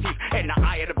neck in my teeth and the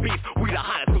eye of the beast. We the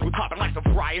hottest cause we poppin' like some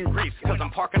frying grease. Cause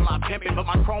I'm parking lot pimping, but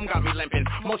my chrome got me limping.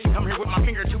 Motion come here with my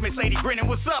finger to Miss Lady grinning.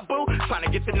 What's up, boo? Trying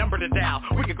to get the number to dial.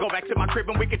 We could go back to my crib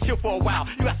and we could chill for a while.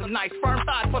 You got some nice firm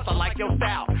thighs, plus I like your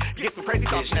style. You get some crazy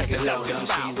thoughts and that's your low, let me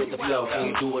see you with the flow. Can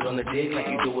you do it on the dick like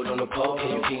you do it on the pole? Can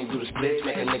you do the splits,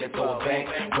 make a nigga throw a bang?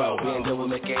 Bro, we ain't double,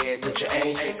 make your head touch your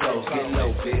aim. Go, get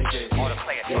low, bitch. All the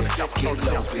players, get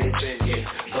low, bitch. Yeah,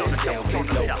 bust it down, get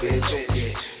low, bitch. Yeah,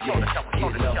 get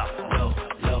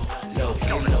low,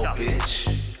 get low, bitch.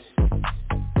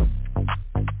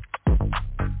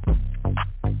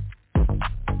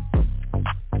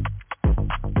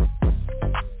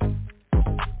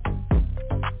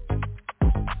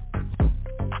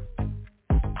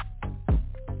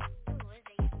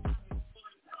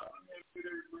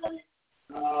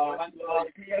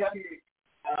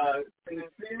 In the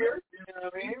senior, you know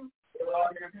what I mean?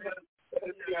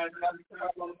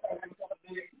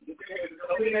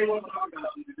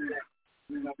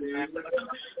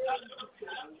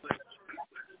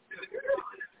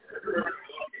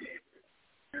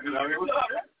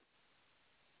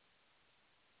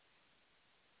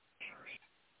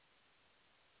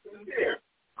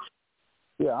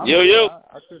 Yeah, yo.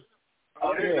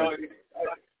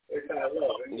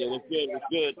 Yeah, it's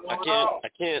good. I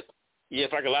can't. Yeah,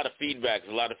 it's like a lot of feedback.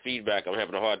 I'm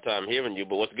having a hard time hearing you,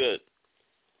 but what's good?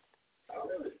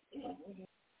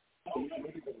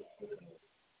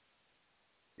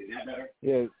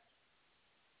 Yeah.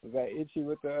 Is that Itchy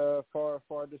with the far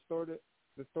distorted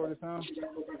sound?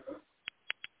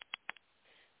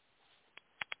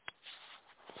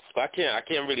 I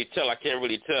can't really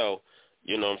tell.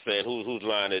 You know what I'm saying? Whose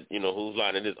line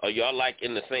it is? Are y'all like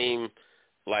in the same,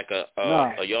 like no.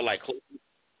 Are y'all like close?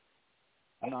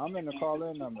 No, I'm in the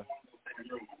call-in number.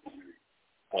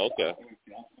 Okay.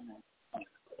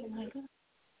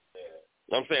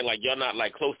 I'm saying, like, y'all not,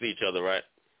 like, close to each other, right?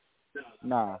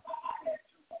 Nah.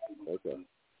 Okay.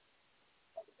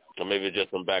 Or maybe it's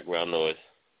just some background noise.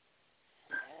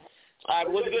 All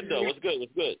right, what's good, though? What's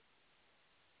good?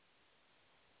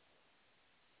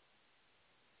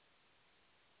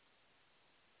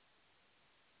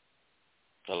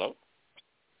 Hello?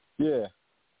 Yeah.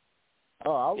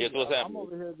 Oh, yes, what's happening? I'm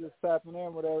over here just tapping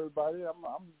in with everybody.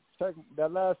 I'm checking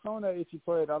that last song that Itchy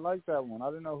played. I like that one. I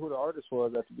didn't know who the artist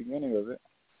was at the beginning of it.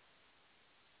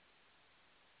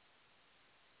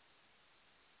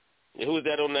 Yeah, who was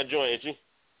that on that joint, Itchy?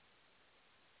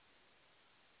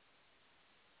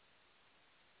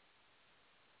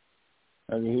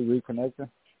 Maybe he reconnected.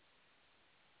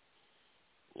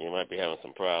 You might be having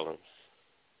some problems.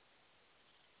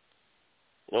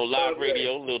 No live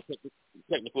radio, little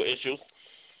technical issues.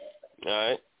 All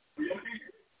right.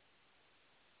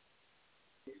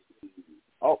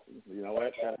 Oh, you know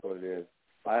what? That's what it is.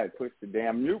 I had pushed the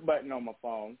damn mute button on my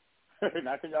phone.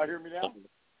 Now can y'all hear me now?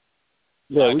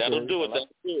 Yeah, right, that'll do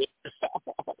it.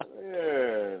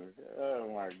 Yeah.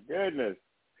 Oh my goodness.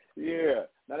 Yeah.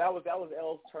 Now that was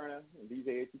Els Turner and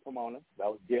DJ AC Pomona. That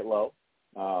was Get Low.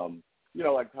 You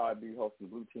know, like how I'd be hosting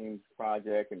Blue Team's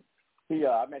project, and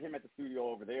I met him at the studio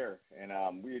over there,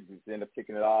 and we just ended up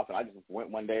kicking it off. And I just went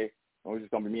one day, and it was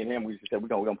just gonna be me and him. We just said we're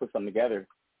gonna put something together,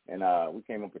 and we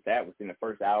came up with that within the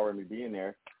first hour of me being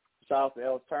there. Shout out to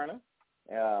Els Turner,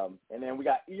 and then we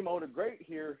got EMOEDAGREAT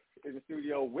here in the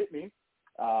studio with me.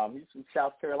 He's from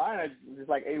South Carolina, just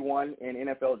like A1 and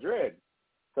NFL Dread.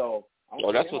 So I'm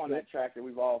gonna put him on that track that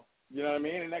we've all, you know what I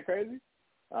mean? Isn't that crazy?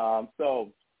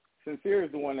 So Sincere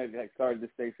is the one that started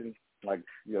this station, like,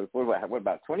 you know, what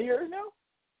about 20 years now?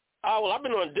 Oh, well, I've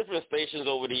been on different stations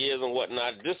over the years and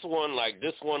whatnot. This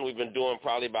one we've been doing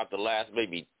probably about the last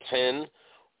maybe 10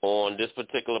 on this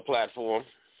particular platform.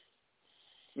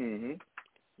 Mm-hmm.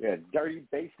 Yeah, Dirty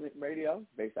Basement Radio,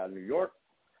 based out of New York.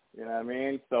 You know what I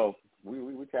mean? So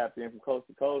we tapped in from coast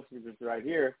to coast. We're just right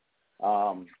here.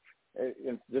 And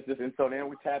so then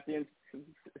we tapped in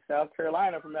South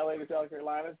Carolina, from LA to South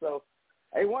Carolina. So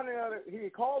hey, he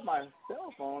called my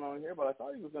cell phone on here, but I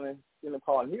thought he was going to end up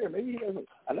calling here. Maybe he doesn't.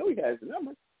 I know he has the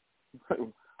number.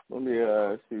 Let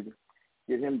me see,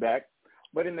 get him back.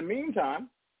 But in the meantime,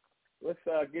 let's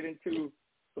get into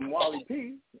some Wally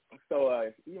P.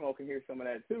 So Emo can hear some of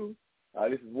that too.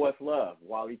 This is What's Love,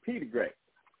 Wally P. the Great.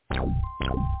 What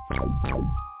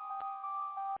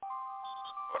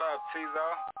up, Tizo?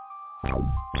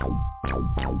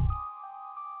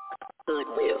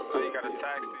 Goodwill. Oh, you got a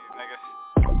tax these niggas.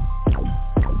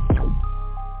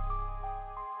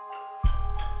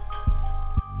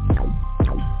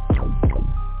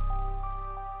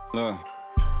 Look.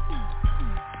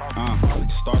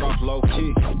 Start off low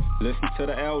key. Listen to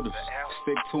the elders.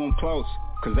 Stick to them close.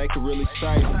 Cause they could really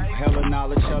say hella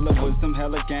knowledge, hella wisdom,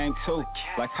 hella game too.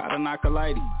 Like how to knock a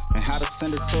lady and how to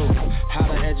send her to. How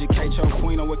to educate your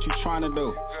queen on what you trying to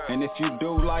do. And if you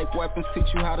do like weapons, teach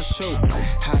you how to shoot.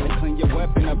 How to clean your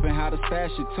weapon up and how to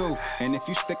stash it too. And if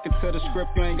you stick it to the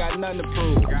script, you ain't got nothing to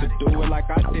prove. To do it like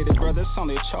I did it, brother, it's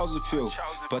only a chosen few.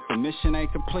 But the mission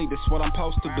ain't complete, it's what I'm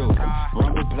supposed to do.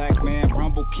 Rumble black man,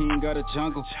 rumble king of the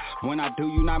jungle. When I do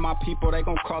unite my people, they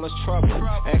gon' call us trouble.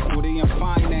 Equity and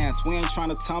finance, we ain't trying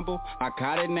to tumble. I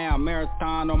got it now,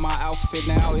 marathon on my outfit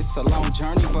now. It's a long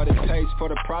journey, but it pays for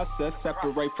the process.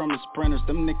 Separate from the sprinters,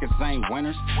 them niggas ain't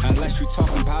winners. Unless you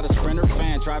talking about a sprinter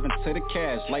fan driving to the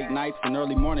cash. Late nights and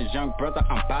early mornings, young brother,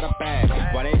 I'm about a bag.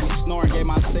 While they be snoring, gave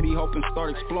my city hope and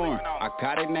start exploring. I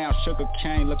got it now, sugar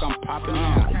cane, look I'm popping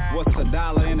now. What's a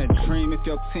dollar in a dream if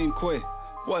your team quit?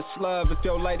 What's love if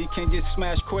your lady can get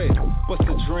smashed quick? What's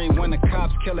the dream when the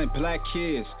cops killing black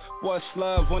kids? What's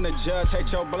love when the judge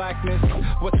hates your blackness?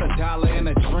 What's a dollar in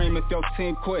a dream if your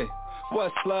team quit?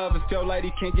 What's love if your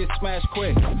lady can get smashed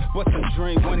quick? What's a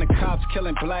dream when the cops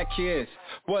killing black kids?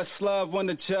 What's love when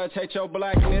the judge hates your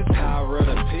blackness? How real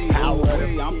to P,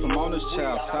 I'm Pomona's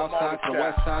child. South side to the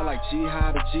west side like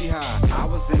Jihad to Jihad. I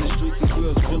was in the streets since we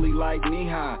was really like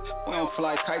knee-high. We don't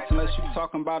fly kites unless you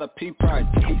talking about a P-price.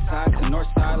 East side to north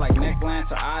side like Neckland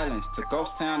to Islands. To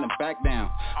Ghost Town and back down.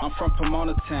 I'm from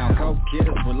Pomona Town. Go get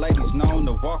it with ladies known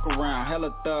to walk around.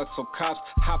 Hella thugs, so cops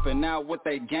hopping out with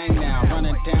they gang now.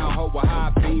 Running down, hope with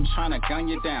high beams trying to gun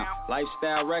you down.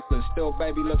 Lifestyle reckless, still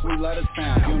baby look we let it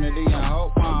sound. Unity and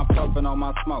hope, I'm puffing on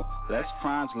my smoke. Less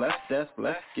crimes, less death,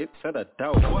 let's get to the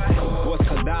dope. What's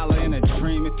a dollar in a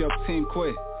dream if your team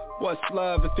quit? What's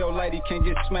love if your lady can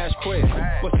get smashed quick?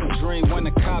 What's the dream when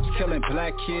the cops killing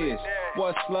black kids?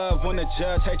 What's love when the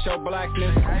judge hates your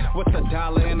blackness? What's a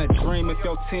dollar and a dream if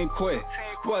your team quit?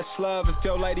 What's love if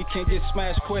your lady can't get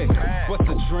smashed quick? What's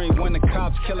a dream when the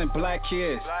cops killing black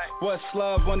kids? What's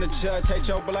love when the judge hates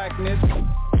your blackness?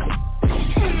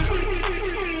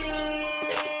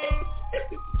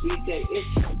 DJ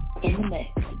Itchy in the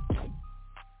mix.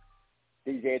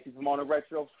 DJ Itchy from on the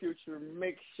Retro Future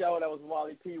Mix Show. That was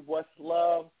Wally P. What's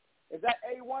Love? Is that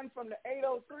A1 from the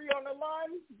 803 on the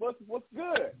line? What's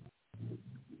good?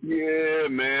 Yeah,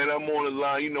 man, I'm on the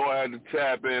line. You know I had to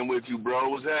tap in with you, bro.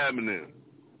 What's happening?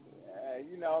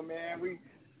 You know, man,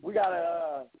 we got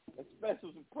a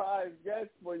special surprise guest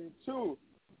for you too,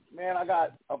 man. I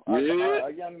got a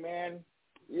young man,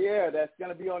 that's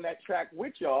gonna be on that track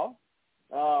with y'all,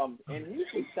 and he's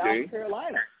from South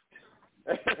Carolina.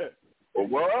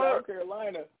 What? South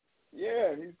Carolina.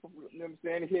 Yeah, he's, you know what I'm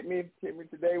saying? He hit me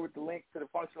today with the link to the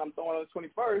function I'm throwing on the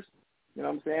 21st. You know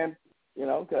what I'm saying? You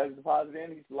know, because deposit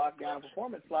in, he's locked down a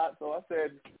performance slot. So I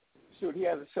said, shoot, he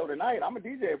has a show tonight. I'm a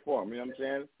DJ for him. You know what I'm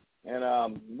saying? And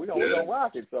we're gonna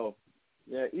rock it. So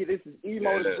yeah, this is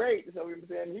EMOEDAGREAT. So you know what I'm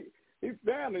saying? He's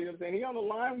family. You know what I'm saying? He on the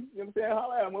line. You know what I'm saying?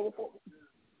 Holla at him.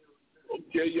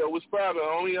 Okay, yo, what's poppin',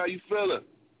 homie? How you feeling?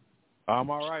 I'm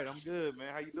all right. I'm good,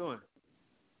 man. How you doing?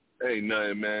 Hey,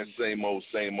 nothing, man. Same old,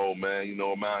 man. You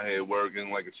know, I'm out here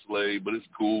working like a slave, but it's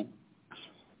cool.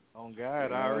 Oh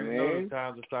God, I already know the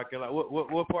times of South Carolina.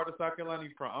 What part of South Carolina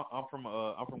you from? I'm from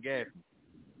Gaston.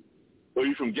 Oh,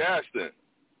 you from Gaston?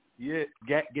 Yeah,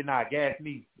 Gaston,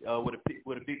 with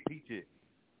a big peach head.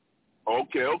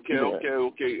 Okay.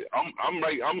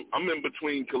 I'm in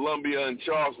between Columbia and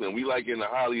Charleston. We like in the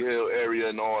Holly Hill area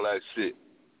and all that shit.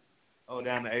 Oh,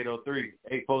 down to 843.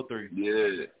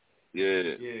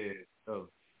 Yeah.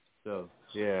 So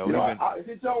yeah. You know,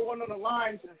 since y'all one on the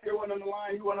line, you one on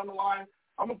the line.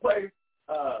 I'm gonna play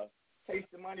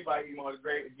 "Taste the Money" by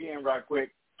EMOEDAGREAT again, right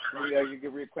quick. You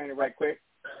get reacquainted right quick.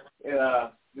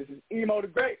 This is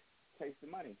EMOEDAGREAT. Taste the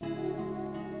Money.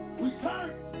 We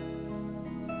turn.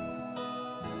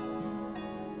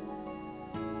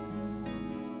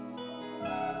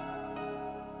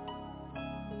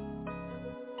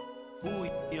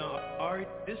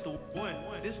 This the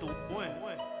one.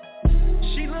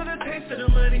 She love the taste of the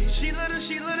money. She love the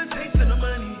taste of the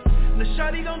money. The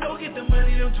shawty gon' go get the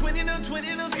money. Them 20, them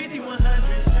 50,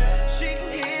 100. She can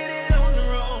get it on the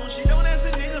road. She don't ask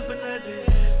a nigga for nothing.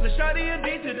 The shawty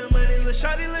addicted to the money. The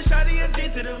shawty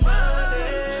addicted to the money.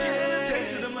 She love the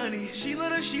taste of the money. She love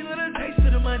the taste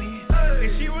of the money.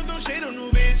 And she run through shade on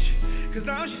new bitch. Cause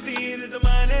all she seeing is the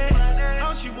money.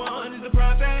 All she want is the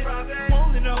profit.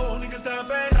 Won't let no nigga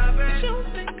stop it. She don't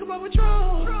think about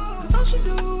withdrawal. All she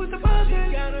do is deposit.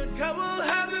 She got a couple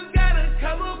houses, got a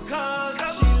couple cars.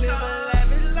 She live a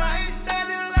lavish life,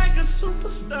 standing like a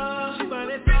superstar. She buy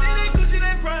that Fendi, that Gucci,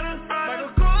 that Prada.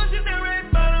 Michael Kors, and that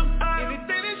red bottom.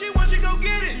 Anything that she wants, she gon'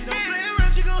 get it. She don't play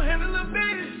around, she gon' handle the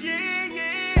business. Yeah.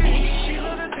 She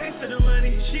love the taste of the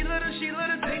money. She love the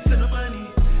taste of the money.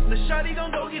 The shawty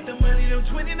gon' go get the money. Them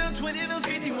 20, them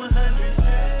 50, 100.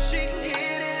 She can get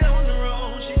it on the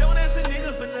road. She don't ask a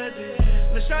nigga for nothing.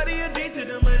 The shawty addicted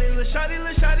to the money. The shawty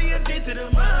addicted to the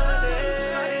money.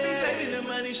 Shawty be saving the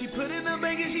money. She put in the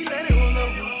bank and she let it roll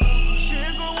over. She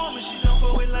ain't gon' woman. She don't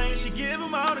go with lane. She give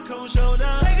him all the cold shoulder.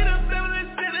 Take it up, family,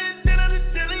 dinner to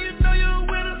dinner. You know you're a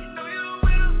winner.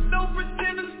 No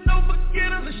pretenders, no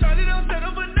forgetters. The shawty don't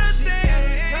settle for nothing.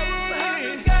 Couple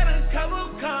houses, got a couple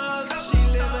cars. She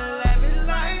live a lavish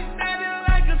life, standing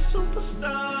like a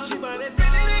superstar. She buy that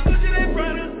Fendi, that Gucci, that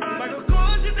Prada. Michael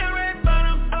Kors, and that red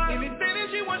bottom. Anything that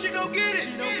she wants, she gon' get it.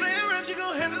 She don't play around, she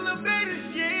gon' handle the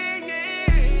business.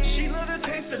 Yeah. She love the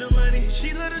taste of the money.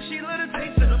 She love the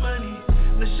taste of the money.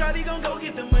 The shawty gon' go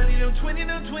get the money. Them 20,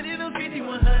 them 50,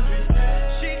 100.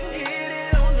 She can get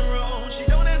it on the road. She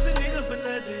don't ask a nigga for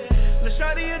nothing. The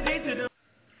shawty addicted to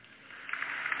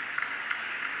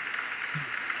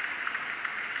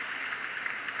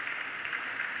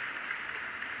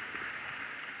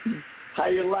How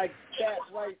you like that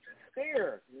right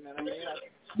there? You know what I mean?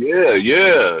 Yeah.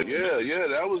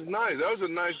 That was nice. That was a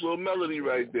nice little melody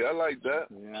right there. I like that.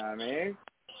 You know what I mean?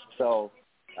 So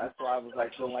that's why I was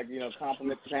like feeling like,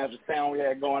 compliment the kind of sound we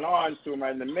had going on to him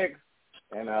right in the mix.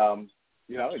 And,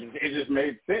 it just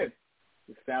made sense.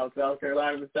 The sound South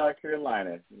Carolina to South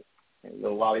Carolina. And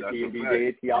little Wally P and DJ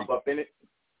Itchy up in it.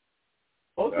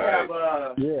 Also have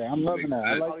I'm loving that.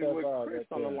 I like Hollywood that Chris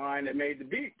on the line that made the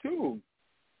beat too.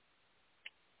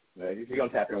 He's gonna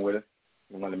tap in with us.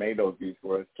 The one that made those beats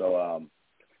for us. So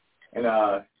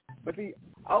but see,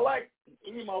 I like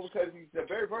Emo because he's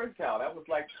very versatile. That was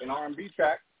like an R&B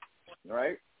track,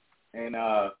 right? And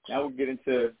now we'll get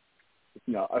into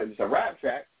it's a rap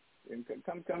track. and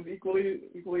comes equally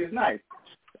as nice.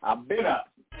 I've been up.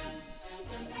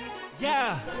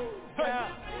 Yeah.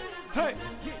 Hey.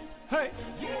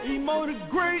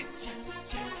 EMOEDAGREAT.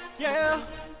 Yeah.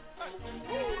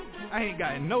 I ain't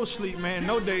got no sleep, man.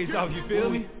 No days off, you feel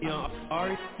me? Yeah.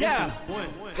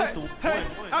 Hey.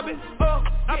 I've been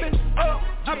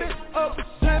up for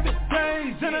 7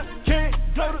 days and I can't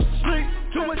go to sleep.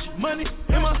 Too much money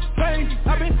in my face.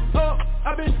 I've been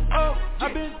up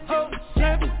for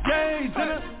 7 days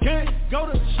and I can't go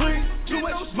to sleep. Too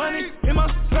much money in my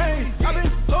face. I've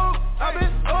been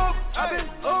up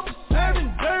for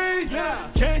 7 days and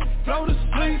I can't go to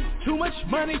sleep. Too much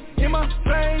money in my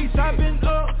face. I've been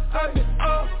up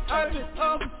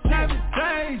for 7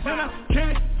 days and I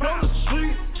can't go to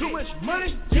sleep. Too much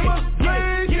money in my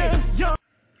face. Yeah.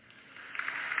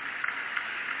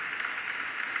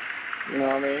 You know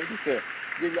what I mean? Just to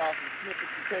give y'all some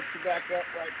snippets to catch you back up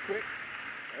right quick.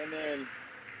 And then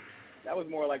that was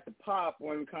more like the pop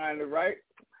one, kind of, right?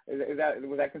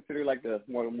 Was that considered like the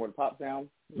more the pop sound?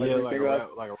 Like a rap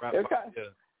pop,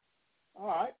 yeah. All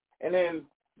right. And then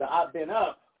the I've Been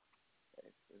Up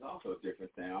is also a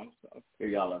different sound. So I'll give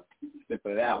y'all a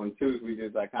snippet of that one too. So we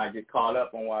just like kind of get caught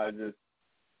up on why I just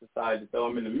decided to throw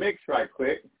them in the mix right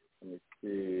quick. Let me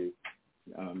see.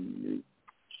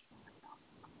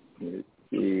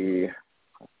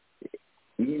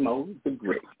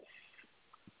 EMOEDAGREAT.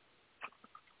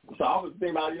 So I was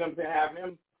thinking about, you know what I'm saying, having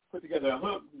him put together a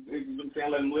hook, you know what I'm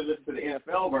saying, let him listen to the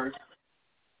NFL verse.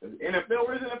 NFL,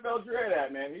 where's NFL Dread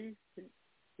at, man?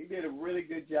 He did a really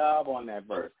good job on that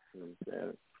verse. You know what I'm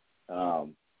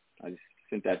saying? I just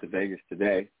sent that to Vegas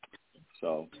today.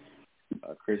 So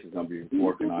Chris is going to be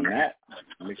working on that,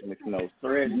 mixing those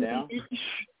threads down.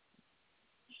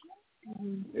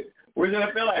 Where's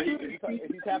NFL at? Is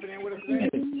he tapping in with us today?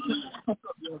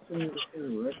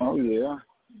 Oh, yeah.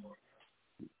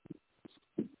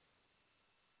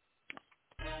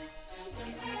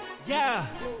 Yeah.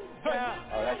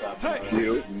 Oh, that's awesome.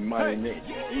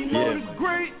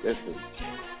 EMOEDAGREAT.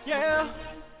 Yeah.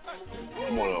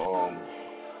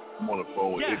 I'm on the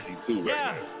phone with Itchy too right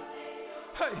now.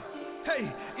 Hey,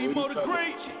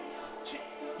 EMOEDAGREAT.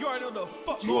 You already know the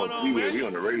fuck going on, man. We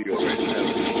on the radio right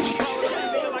now.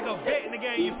 Calling like a vet in the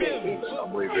game, you feel me?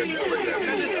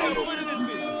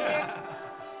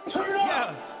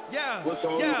 Yeah. Let's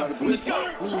go.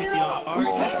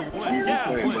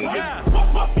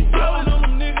 Ballin' on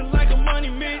them niggas like a money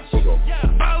bitch.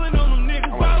 Ballin' on them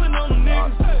niggas. Ballin' on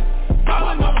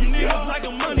them niggas like a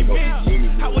money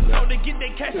bitch. I was told to get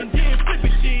that cash and then flip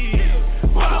it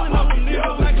shit. Ballin' on them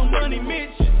niggas like a money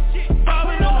bitch.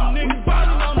 Ballin' on them niggas.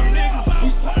 Ballin'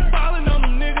 on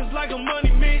them niggas like a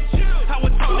money bitch. I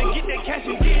was told to get that cash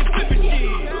and then flip it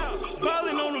shit.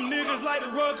 Ballin' on them niggas like the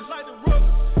Ruggers.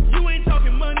 You ain't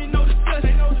talking money, no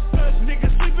discussion.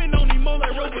 Niggas sleeping on Emo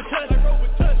like Robert Touch.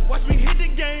 Watch me hit the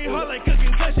game hard like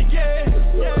cooking cushion, yeah. I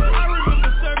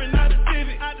remember serving out the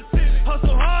civic.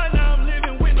 Hustle hard, now I'm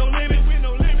living with no limit.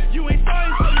 You ain't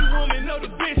starting, so you want me, know the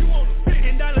bitch.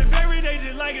 And I live every day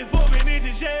just like it's 4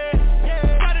 inches, yeah.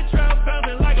 Got a trap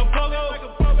bouncing like a pogo.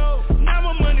 Now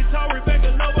my money tall,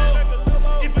 Rebecca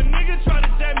Lobo. If a nigga try to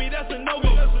jab me, that's a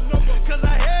no-go. Cause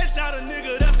I headshot a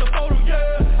nigga, that's a photo,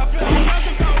 yeah. I feel like I'm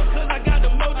cause I got the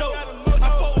mojo. I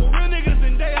fuck with real niggas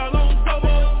and they all on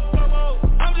Tobo.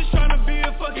 I'm just trying to be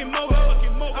a fucking mogo.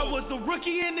 I was the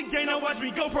rookie in the game, now watch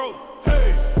me go pro.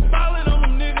 Hey, ballin' on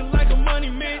them niggas like a money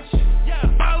bitch.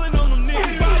 Ballin' on them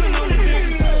niggas, ballin' on them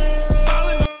niggas.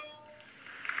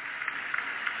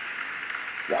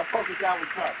 Y'all fuck with y'all with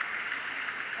Chuck.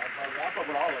 I fuck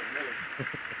with all of them, really.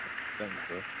 Thanks,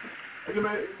 bro.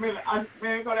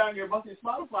 Man, go down here, bust your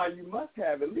Spotify, you must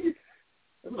have at least,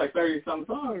 there's like 30-something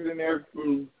songs in there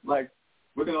from, like,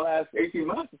 within the last 18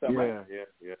 months or something.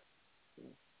 Yeah.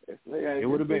 It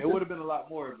would have been a lot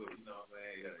more, but you know,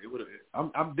 man, yeah, it would have.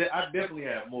 I definitely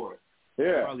have more.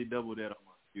 Yeah, probably double that on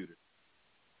my computer.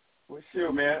 Well,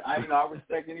 sure, man. I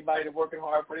respect anybody that's working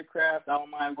hard for their craft. I don't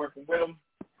mind working with them.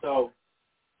 So,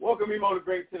 welcome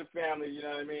EMOEDAGREAT to the family. You know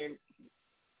what I mean?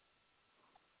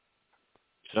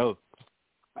 So,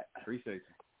 appreciate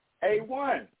you.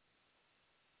 A1.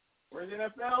 Where's the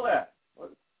NFL at?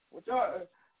 What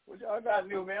y'all got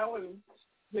new, man?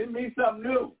 Hit me something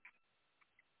new.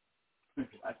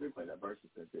 I should play that verse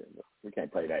but we can't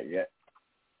play that yet.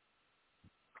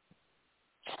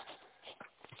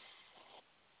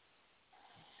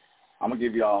 I'm gonna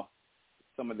give y'all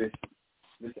some of this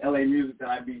LA music that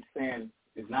I be saying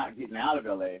is not getting out of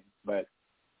LA, but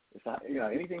it's not,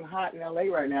 anything hot in LA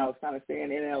right now is kind of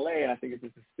staying in LA, and I think it's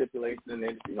just a stipulation in the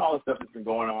industry. All the stuff that's been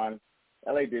going on.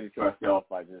 LA did it to ourselves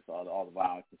by just all the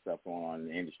violence and stuff going on in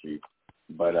the industry.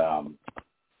 But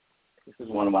this is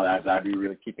one of my guys I'd be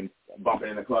really keeping bumping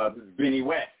in the clubs. This is Benny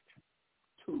West,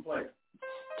 2 players.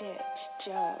 Stitch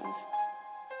Jones.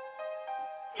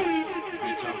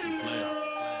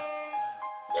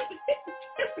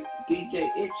 DJ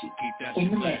Itchy. Keep that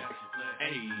shit playing.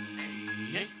 Hey,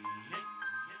 hey.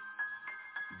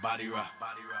 Body rock.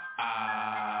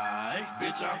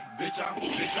 Bitch, I'm too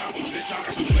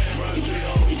bad. Run to the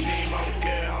whole team, I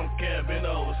don't care. Bend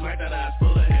over, smack that ass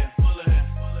full of head.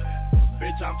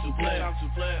 Bitch, I'm too player.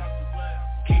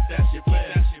 Keep that shit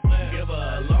playing. Give her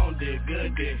a long dick,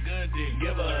 good dick.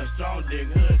 Give her a strong dick,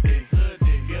 hood dick.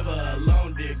 Give her a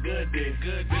long dick, good dick.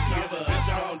 Give her a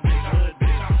strong dick, hood dick.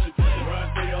 Run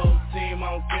to the whole team, I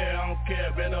don't care.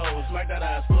 Bend over, smack that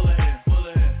ass full of head.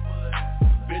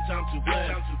 Bitch, I'm too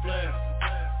player.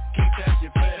 Keep that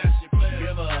shit playing.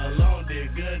 Give her a long dick,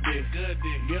 good dick.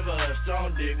 Give her a strong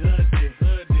dick, hood dick.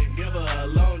 Give her a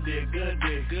long dick, good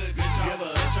dick. Give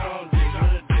her a strong dick,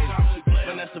 hood dick.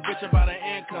 Finesse a bitch about an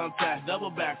income tax. Double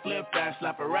back, flip that,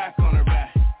 slap a rack on her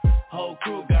back. Whole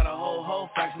crew got a whole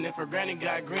faction. If her granny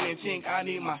got green and chink, I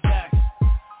need my stacks.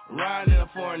 Riding in a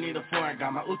foreign, need a foreign.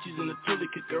 Got my Uchis in the toolie,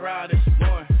 kick her out, it's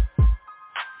boring.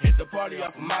 Hit the party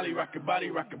off of Molly, rock your body,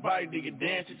 dig it,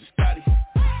 dance, it's a Scotty.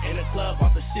 In the club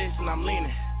off the shits and I'm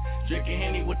leaning. Drinking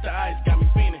Henny with the ice, got me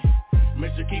fiending.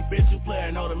 Mr. Keep Bitch, who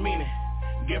player, know the meaning.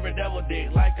 Give her devil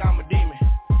dick like I'm a demon.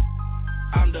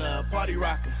 I'm the party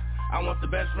rocker. I want the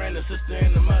best friend, the sister,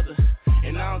 and the mother.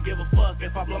 And I don't give a fuck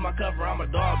if I blow my cover, I'm a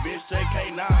dog, bitch.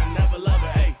 JK9, never love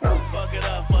her, ayy. Fuck it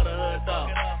up for the hood dog.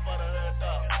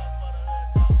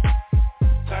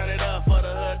 Turn it up for the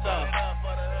hood dog.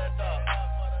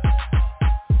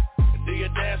 Do your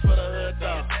dance for the hood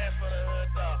dog.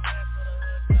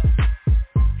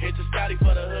 Hit your Scotty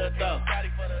for the hood dog. Bitch,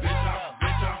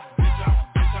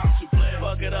 I'm too player.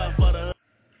 Fuck it up for the hood.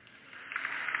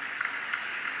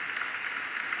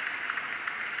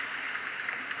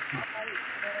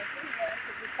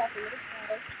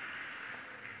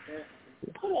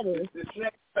 This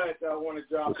next cut I want to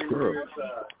drop in here is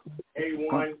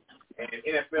A1 and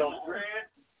NFL Dread.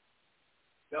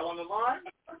 Still on the line?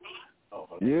 Oh,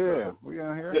 yeah, we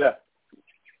on here.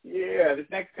 Yeah, this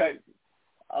next cut,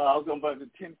 I was going to buzz the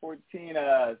 1014,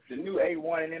 the new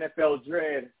A1 and NFL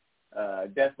Dread,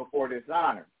 Death Before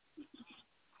Dishonor.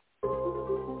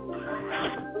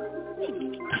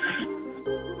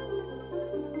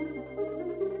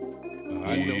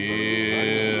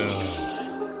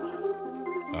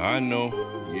 I know,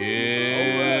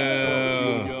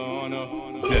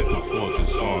 Death before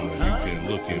dishonor, you can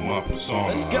look in my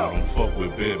persona. I don't fuck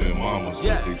with baby mamas, cause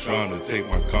they tryna take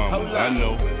my commas. I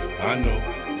know, I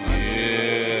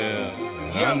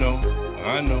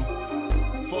know,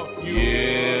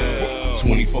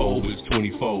 24 is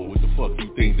 24, what the fuck you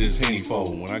think this Henny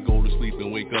for? When I go to sleep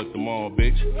and wake up tomorrow,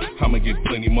 bitch, I'ma get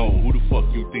plenty more. Who the fuck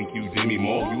you think you Demi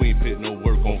Moore? You ain't put no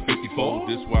work on 54.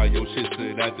 This why your shit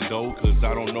sit at the door, cause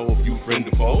I don't know if you friend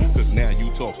or foe. Cause now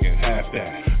you talking half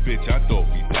that. Bitch, I thought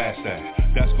we passed that.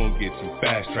 That's gonna get you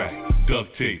fast track.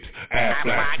 Duct taped, ass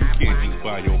flat. You can't just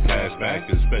buy your pass back,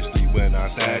 especially when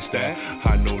I stash that.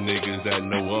 I know niggas that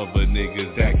know other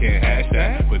niggas that can't hash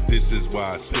that. But this is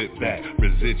why I sit back,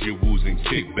 residuals and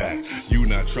kickback. You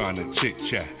not trying to chit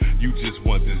chat, you just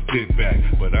want this dick back.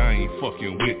 But I ain't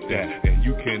fucking with that, and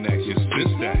you can actually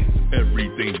spit that.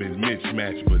 Everything been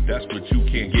mismatched, but that's what you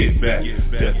can't get back.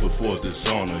 Death before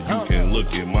dishonor, you can look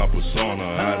at my persona.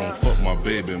 I don't fuck my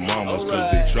baby mamas,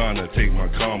 cause they tryna take my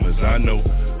commas. I know,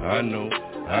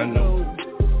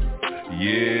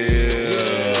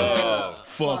 yeah.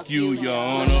 Fuck you, your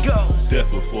honor. Death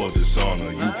before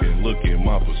dishonor, you can look at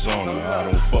my persona. I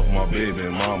don't fuck my baby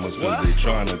mamas, cause they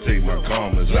tryna take my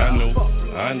commas. I know,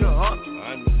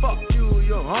 fuck you,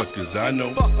 your honor. Cause I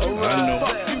know, fuck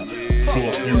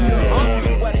you, your honor.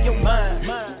 Out of your mind.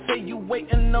 Say you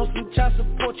waiting on some child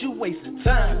support, you wasting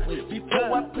time.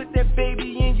 Before I put that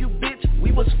baby in you, bitch,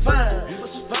 we was fine.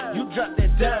 You dropped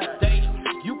that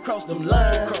dime, you crossed them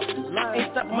lines.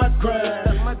 Ain't stop my grind.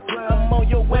 I'm on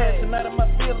your ass and out of my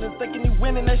feelings, thinking you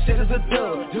winning, that shit is a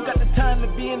dub. You got the time to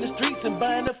be in the streets and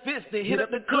buying a fist to hit up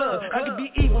the club. I could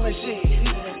be evil and shit,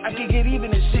 I could get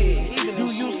even and shit.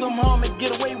 Do you some harm and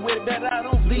get away with it, that I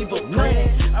don't leave a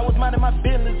print. I was minding my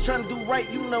business, trying to do right,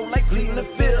 you know, like Cleveland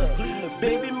Phil.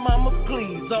 Baby mama,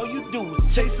 please, all you do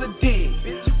is chase a dick.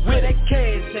 Where that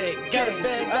cash at? Got a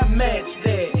bag, I match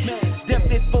that. Death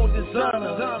before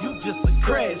dishonor, you just a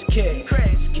crash cat.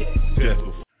 Death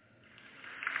before.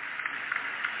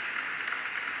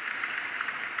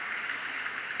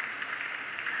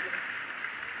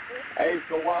 Hey,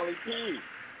 so Wally P,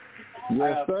 Yes,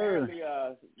 sir. Apparently,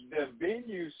 the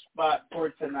venue spot for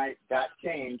tonight got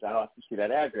changed. I don't have to see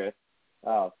that address.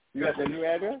 You got the new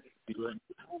address? I'm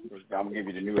gonna give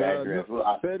you the new address.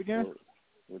 Say it again.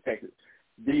 We'll take it.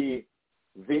 The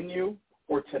venue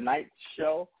for tonight's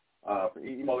show, for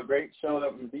EMOEDAGREAT show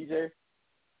that from DJ.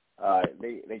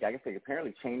 They I guess they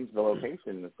apparently changed the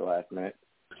location at the last minute,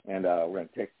 and we're gonna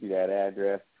text you that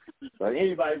address. So if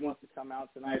anybody wants to come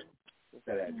out tonight, what's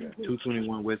that address?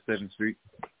 221 West 7th Street.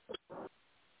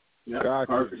 Yeah,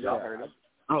 perfect. Y'all heard it.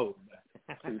 Oh.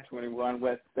 221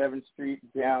 West 7th Street,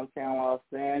 downtown Los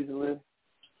Angeles.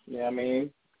 You know what I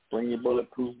mean? Bring your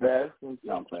bulletproof vest and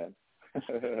I'm playing.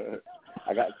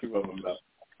 I got 2 of them,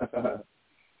 though.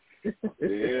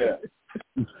 Yeah.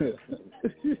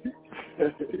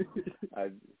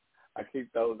 I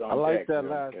keep those on. I like deck, that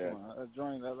last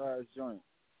one. That last joint.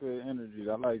 Good energy.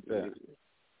 I like that.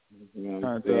 You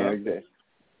know,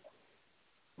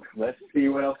 let's see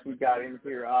what else we got in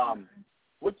here.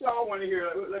 What y'all want to hear?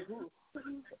 Like, who's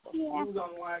on the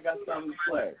line got something to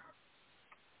play?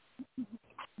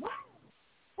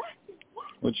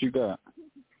 What you got?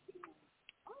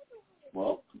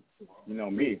 Well, you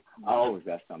know me. I always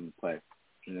got something to play.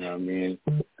 You know what I mean?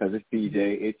 Because it's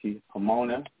DJ Itchy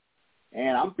Pomona.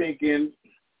 And I'm thinking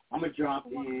I'm going to drop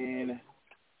in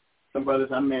some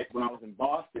brothers I met when I was in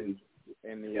Boston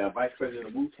in the vice president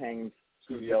of Wu-Tang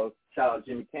Studios. Shout out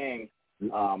Jimmy Kang.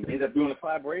 Ended up doing a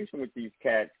collaboration with these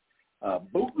cats,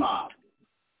 Boot Mob.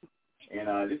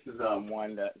 And this is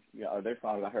one that, their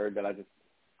songs I heard that I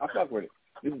fuck with it.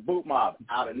 This is Boot Mob,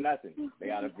 Out of Nothing.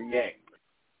 They out of VA.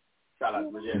 Shout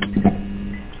out to Jimmy.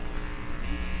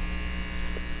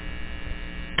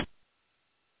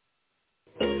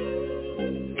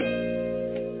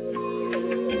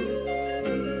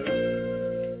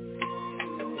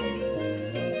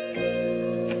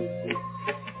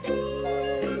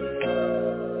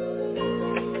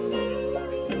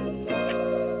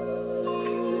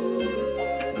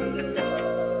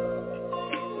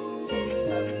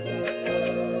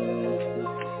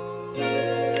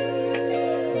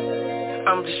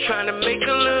 I'm just trying to make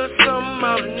a little something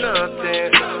out of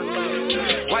nothing.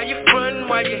 Why you frontin',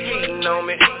 why you hating on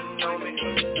me?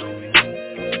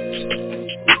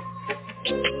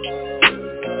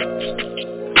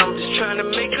 I'm just trying to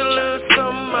make a little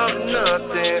something out of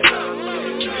nothing.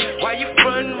 Why you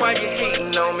frontin', why you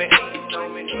hating on me?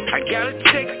 I got a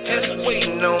text just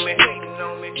waiting on me.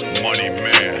 Money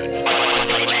man.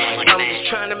 I'm just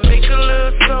trying to make a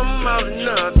little something out of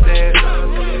nothing.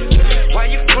 Why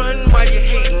you frontin', why you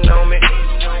hating on me?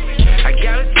 I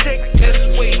got a text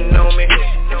just waiting on me.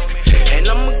 And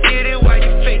I'ma get it while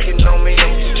you faking on me.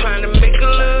 I'm just trying to make a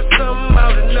little something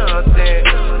out of nothing.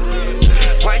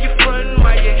 Why you frontin',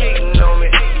 why you hating on me?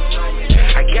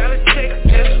 I got a text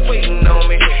just waiting on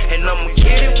me. And I'ma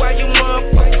get it while you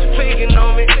motherfuckers faking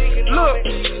on me.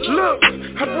 Look,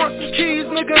 I brought some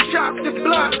keys, nigga, chopped the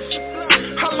blocks.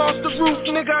 I lost the roof,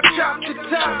 nigga, I chopped the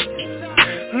top.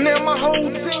 Now my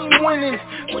whole team winning.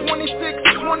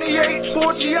 26, 28,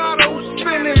 40 autos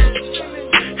spinning.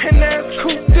 And that's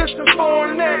coupe, this and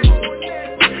foreign that.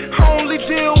 I only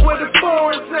deal where the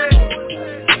foreign's at.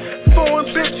 Foreign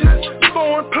bitches,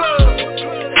 foreign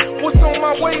plugs. What's on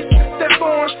my waist? That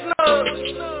foreign snug.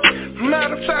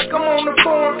 Matter of fact, I'm on a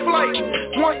foreign flight.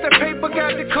 Once that paper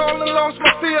got the call and lost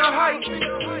my fear of height.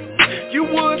 You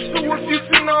would too if you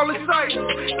seen all the sights.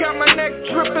 Got my neck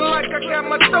dripping like I got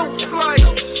my throat sliced.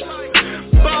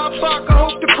 Bob Barker,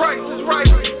 hope the price is right.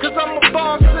 Cause I'm a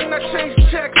boss and I chase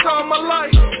checks all my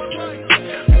life.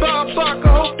 Bob Barker,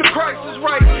 hope the price is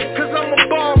right. Cause I'm a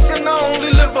boss and I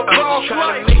only live a boss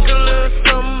life. I'm trying to make a little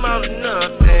something out of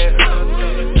nothing.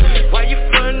 Why you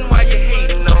frontin', why you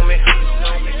hating on me?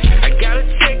 I got a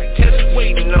text just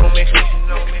waiting on me.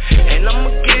 And I'ma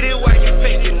get it while you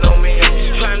faking on me. I'm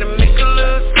just trying to make a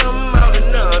little something out of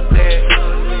nothing.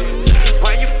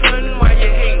 Why you frontin', why you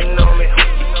hating on me?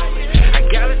 I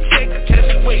got a text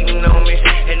just waiting on me.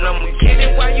 And I'ma get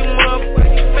it while you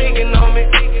motherfuckers faking on me.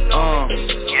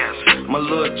 My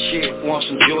little chick wants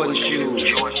some Jordan shoes.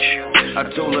 I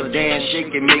told her, damn,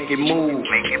 shake it, make it move.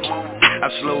 I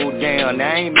slowed down,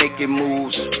 I ain't making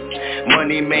moves.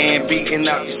 Money man beating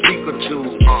out the speaker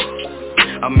tube.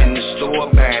 I'm in the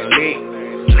store buying lick.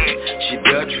 She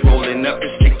Dutch rolling up the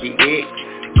sticky egg.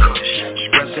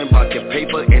 Stressing about the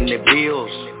paper and the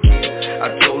bills.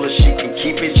 I told her she can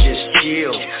keep it, just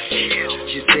chill.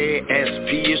 She said SP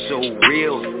is so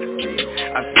real.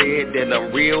 I said that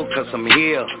I'm real cause I'm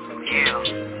here.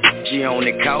 She on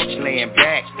the couch laying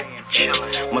back,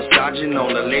 massaging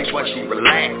on the legs while she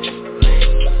relax.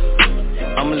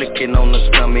 I'm licking on the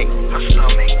stomach,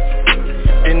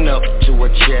 then up to her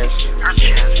chest,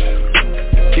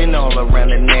 then all around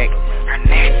the neck.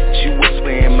 She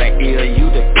whisper in my ear, you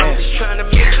the best. I'm just trying to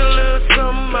make a little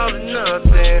something out of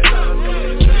nothing.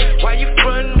 Why you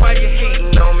frontin', why you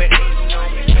hating on me?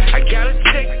 I got a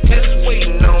text just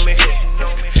waiting on me,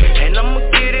 and I'ma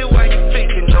get it while you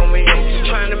faking on me. I'm just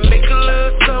trying to make a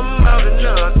little something out of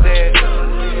nothing.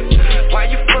 Why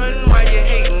you frontin', why you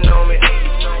hating on me?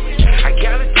 I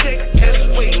got a text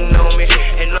just waiting on me,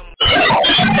 and I'm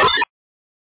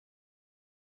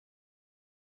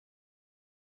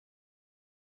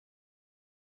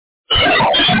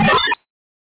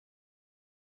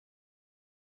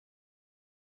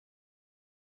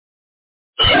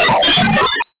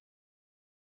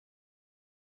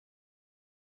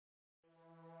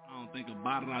think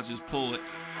about it, I just pull it.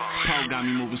 Paul got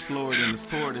me moving slower than the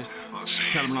tortoise.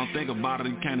 Tell him don't think about it,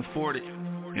 you can't afford it.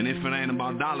 And if it ain't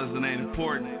about dollars, it ain't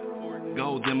important.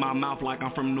 Gold's in my mouth like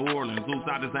I'm from New Orleans. Oops,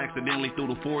 I just accidentally threw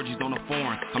the 4Gs on the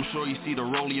foreign. I'm sure you see the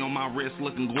rollie on my wrist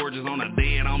looking gorgeous on the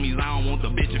dead homies. I don't want the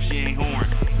bitch if she ain't horn.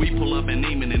 We pull up in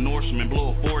Neiman and Nordstrom and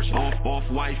blow a fortune.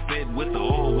 Off-white fit with the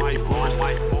all-white force.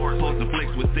 Posting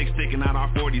flicks with 6 sticking out our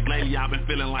 40s. Lately I've been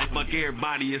feeling like fuck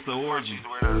everybody, it's a orgy.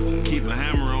 Keep a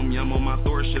hammer on me, I'm on my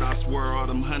Thor shit. I swear all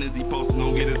them hundreds he posting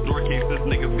gon' get his door kicked. This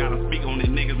niggas gotta speak on it,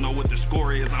 niggas know what the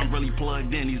score is. I'm really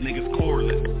plugged in, these niggas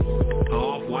coreless.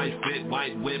 Off-white fit,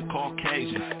 white whip,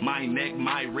 Caucasian. My neck,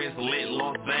 my wrist, lit,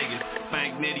 Las Vegas.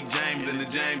 Spank Nitty James and the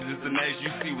James is the nation.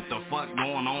 You see what the fuck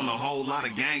going on, a whole lot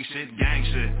of gang shit.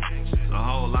 Just a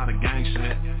whole lot of gang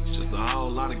shit. Just a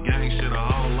whole lot of gang shit, a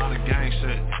whole lot of gang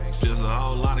shit. Just a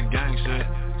whole lot of gang shit.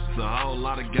 It's a whole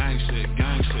lot of gang shit.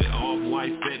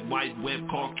 Off-white fit, white whip,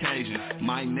 Caucasian.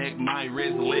 My neck, my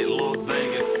wrist, lit, Las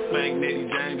Vegas. Spank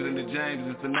Nitty James and the James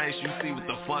is the nation. You see what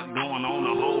the fuck going on,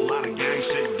 a whole lot of gang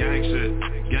shit. Gang shit.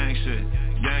 Gang shit.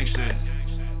 Gang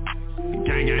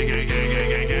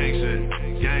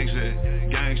shit.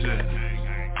 Gang shit.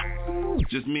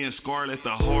 Just me and Scarlett, the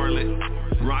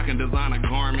harlot, rockin' designer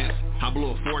garments. I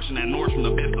blew a fortune at Nordstrom,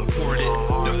 the best supported.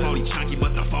 The 40 chunky,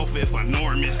 but the 4-5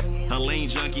 enormous. A lean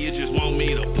junkie, it just want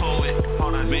me to poet.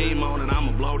 Beam on it,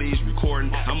 I'ma blow these recording.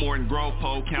 I'm more than Grove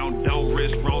Pole, count dough,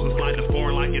 wrist rolls and slide the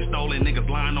foreign like it's stolen. Niggas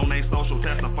lying on they social,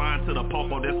 testifying to the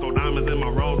popo, disco diamonds in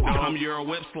my rose gold. I'm Euro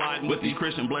whip sliding with these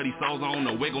Christian bloody souls on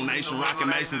the Wiggle Nation,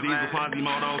 rockin' Masons, these are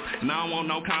Quasimodos. And I don't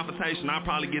want no confrontation, I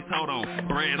probably get told on.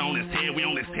 Bread on his head, we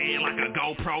on his head like a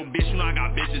GoPro. Bitch, you know I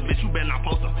got bitches, bitch, you better not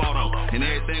post a photo. And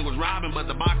everything was robbing,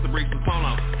 but the boxer bricks was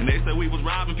polo. And they said we was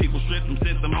robbing people, stripped them,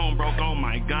 sent them home, broke. Oh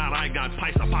my God, I got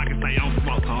pipes of pockets, they on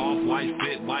smoke. Off-white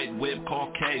fit, white whip,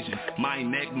 Caucasian. My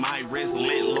neck, my wrist,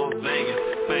 lit, Las Vegas.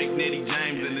 Spank Nitty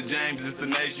James and the James is the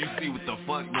nation. You see what the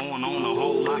fuck going on, a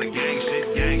whole lot of gang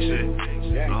shit.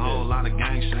 Just a whole lot of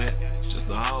gang shit. Just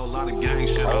a whole lot of gang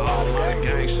shit. A whole lot of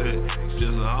gang shit.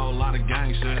 Just a whole lot of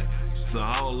gang shit. It's a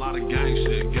whole lot of gang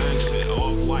shit.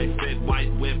 Off-white fit,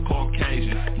 white whip,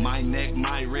 Caucasian. My neck,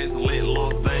 my wrist, lit,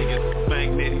 Las Vegas.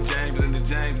 Spank Nitty James and the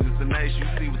James is the nation. You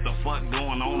see what the fuck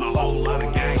going on, a whole lot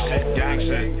of gang shit.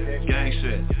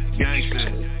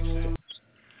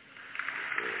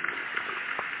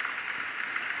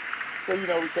 So you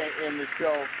know we can't end the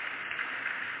show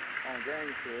on gang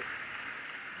shit.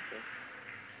 Okay.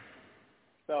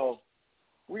 So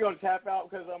we're gonna tap out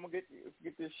because I'm gonna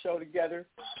get this show together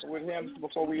with him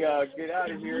before we get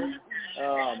out of here.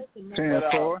 I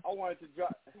wanted to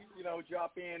drop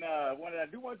in one that I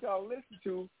do want y'all to listen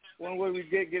to when we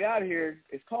get out of here.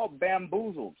 It's called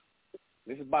Bamboozled.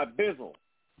 This is by Bizzle.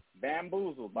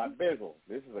 Bamboozled by Bizzle.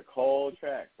 This is a cold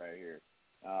track right here.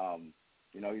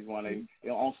 He's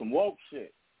on some woke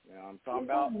shit. You know what I'm talking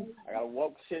about? I got a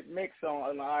woke shit mix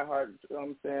on the iHeart,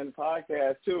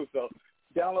 podcast too. So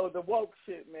download the woke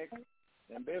shit mix,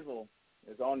 and Bizzle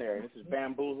is on there. This is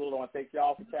Bamboozled. I want to thank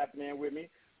y'all for tapping in with me.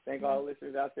 Thank all the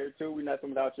listeners out there too. We're nothing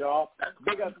without y'all.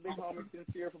 Big up to Big Homie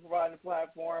Sincere for providing the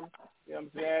platform. You know what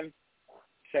I'm saying?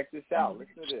 Check this out.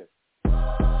 Listen to this.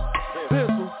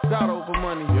 Bizzle, got over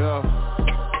money. Yeah.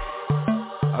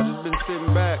 I just been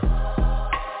sitting back,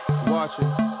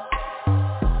 watching,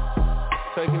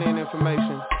 taking in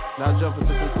information, not jumping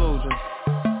to conclusions.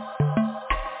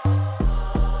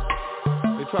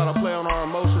 They try to play on our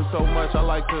emotions so much, I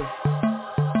like to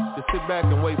sit back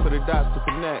and wait for the dots to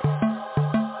connect.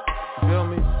 You feel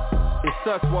me? It's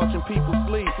sucks watching people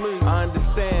sleep. I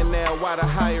understand now why the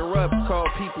higher ups call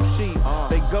people sheep.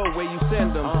 They go where you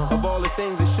send them. Of all the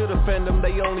things that should offend them,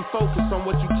 they only focus on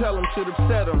what you tell them should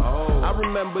upset them. I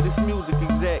remember this music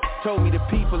exec told me the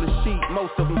people are sheep,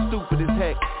 most of them stupid as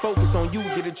heck. Focus on you,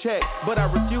 get a check. But I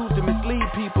refuse to mislead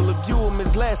people or view them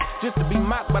as less, just to be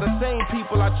mocked by the same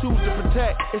people I choose to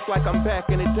protect. It's like I'm back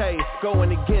in the day,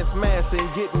 going against massa and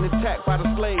getting attacked by the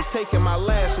slaves, taking my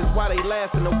lashes while they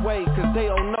laughing away, cause they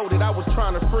don't know that I was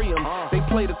trying to free them. They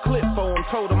played a clip for them,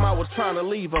 told them I was trying to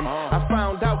leave them. I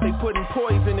found out they putting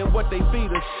poison in what they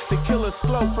feed us, to kill us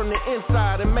slow from the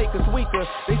inside and make us weaker.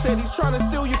 They said he's trying to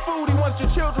steal your food, he wants your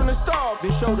children to starve.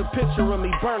 They showed a picture of me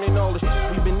burning all the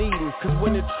shit we've been eating, cause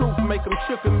when the truth make them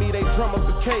shook at me, they drum up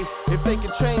a case. If they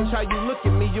could change how you look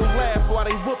at me, you'll laugh while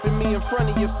they whooping me in front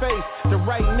of your face. The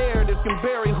right narrative can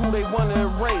bury who they want to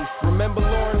erase. Remember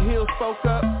Lauryn Hill spoke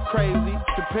up? Crazy.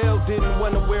 Chappelle didn't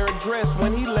want to wear a dress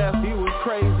when he left, he was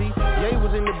crazy. Ye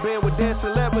was in the bed with dead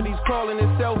celebrities calling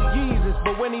himself Jesus,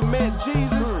 but when he met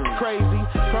Jesus, crazy.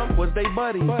 Trump was they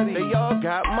buddy. They all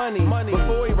got money.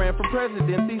 Before he ran for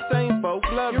president, these same folks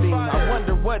loved him. I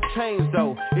wonder what changed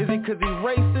though. Is it cause he's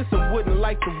racist or wouldn't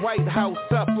light the White House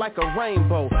up like a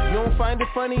rainbow? You don't find it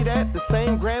funny that the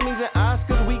same Grammys and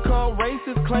Oscars we call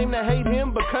racist claim to hate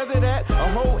him because of that?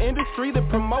 A whole industry that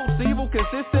promotes evil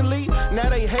consistently, now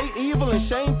they hate evil and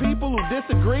shame people who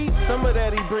disagree. Some of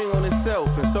that he bring on himself,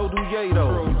 and so do Ye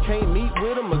though. You can't meet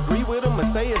with him, agree with him,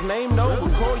 or say his name no,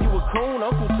 but call you a coon,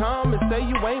 Uncle Tom, and say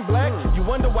you ain't black. You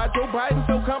wonder why Joe Biden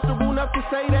so comfortable enough to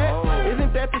say that?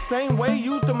 Isn't that the same way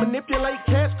you used to manipulate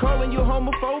cats, calling you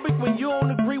homophobic when you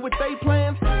don't agree with they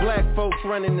plans? Black folks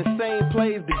running the same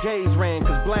plays the gays ran,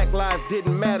 cause black lives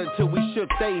didn't matter till we shook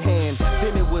they hand.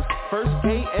 Then it was first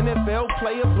gay NFL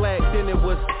player black, then it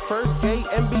was first gay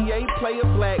NBA player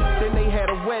black, then they had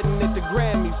a wedding at the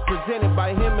Grammys presented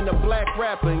by him and a black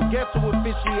rapper, and guess who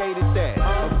officiated that?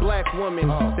 A black woman.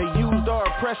 They used our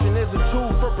oppression as a tool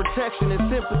for protection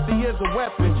and sympathy as a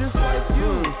weapon, just like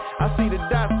you. I see the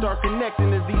dots start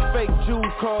connecting as these fake Jews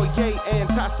call Ye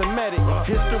anti-Semitic.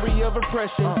 History of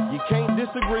oppression, you can't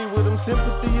disagree with them.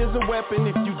 Sympathy is a weapon,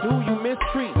 if you do, you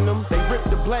mistreating them. They rip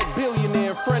the black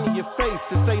billionaire in front of your face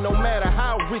to say no matter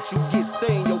how rich you get,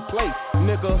 stay in your place.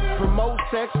 Nigga, promote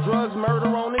sex, drugs,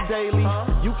 murder on the daily.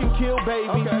 You can kill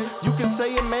babies, you can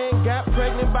say a man got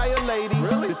pregnant by a lady.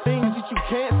 The things that you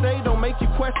can't say don't make you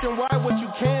question why what you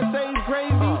can say is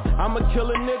crazy. I'ma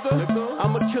kill a nigga,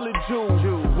 I'ma kill a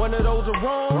Jew. One of those are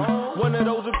wrong, one of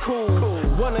those are cool.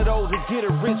 One of those will get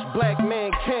a rich black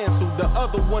man canceled, the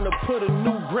other one will put a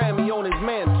new Grammy on his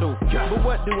mantle. But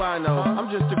what do I know? I'm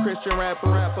just a Christian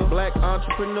rapper, black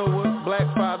entrepreneur, black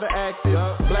father active,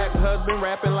 black husband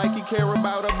rapping like he care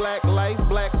about a black life,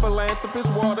 black philanthropist,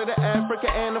 water to Africa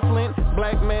and a Flint,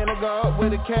 black man of God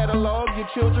with a catalog, your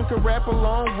children can rap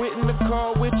along with in the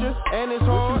car with you, and it's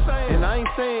hard, and I ain't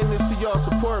saying this to y'all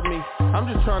support me, I'm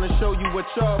just trying to show you what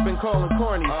y'all been calling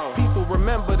corny. People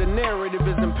remember the narrative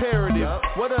is imperative.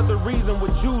 What other reason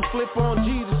would Jews flip on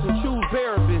Jesus and choose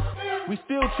Barabbas? We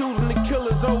still choosing the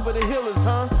killers over the healers,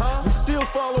 huh? We still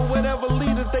follow whatever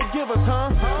leaders they give us, huh?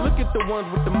 Look at the ones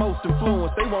with the most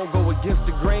influence. They won't go against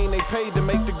the grain. They paid to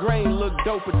make the grain look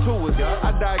doper to us.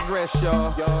 I digress,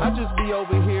 y'all. I just be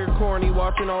over here corny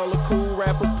watching all the cool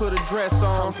rappers put a dress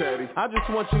on. I just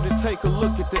want you to take a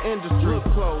look at the industry.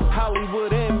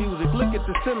 Hollywood and music. Look at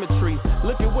the symmetry.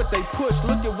 Look at what they push.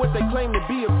 Look at what they claim to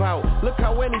be about. Look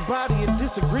how anybody in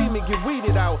disagreement get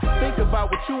weeded out. Think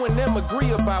about what you and them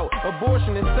agree about.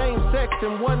 Abortion and same sex,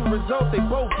 and one result they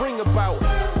both bring about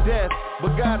death.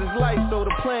 But God is life, so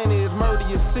the plan is murder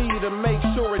your seed to make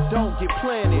sure it don't get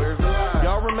planted.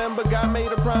 Y'all remember God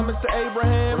made a promise to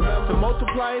Abraham to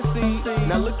multiply his seed.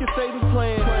 Now look at Satan's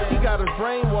plan. He got us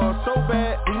brainwashed so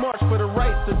bad we march for the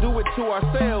right to do it to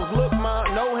ourselves. Look, ma,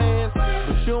 no hands.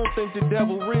 But you don't think the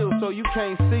devil real, so you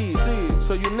can't see it.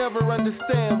 So you never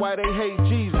understand why they hate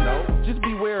Jesus. Just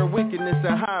beware of wickedness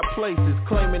in high places,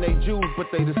 claiming they Jews, but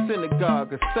they the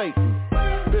synagogue of Satan.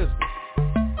 Business.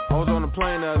 I was on a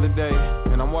plane the other day,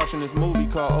 and I'm watching this movie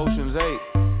called Ocean's 8.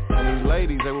 And these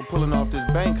ladies, they were pulling off this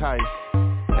bank heist.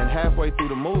 And halfway through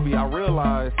the movie, I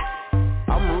realized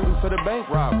I'm rooting for the bank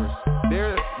robbers.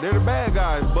 They're the bad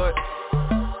guys, but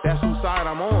that's whose side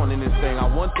I'm on in this thing. I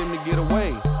want them to get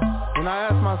away. And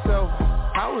I asked myself,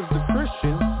 how is the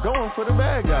Christian going for the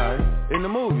bad guy in the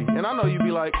movie? And I know you'd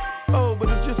be like, oh, but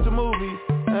it's just a movie.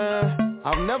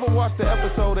 I've never watched the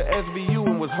episode of SVU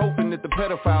and was hoping that the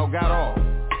pedophile got off.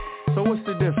 So what's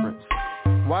the difference?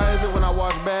 Why is it when I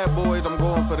watch Bad Boys, I'm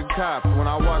going for the cops? When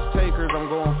I watch Takers, I'm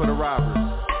going for the robbers?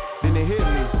 Then it hit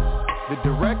me. The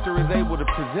director is able to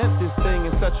present this thing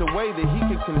in such a way that he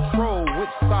can control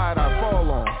which side I fall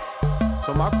on.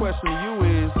 So my question to you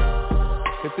is,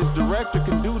 if this director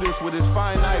can do this with his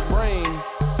finite brain,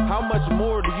 how much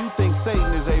more do you think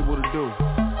Satan is able to do?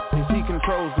 If he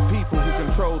controls the people who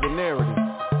control the narrative.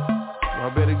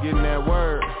 Y'all better get in that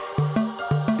word.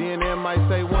 CNN might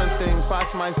say one thing, Fox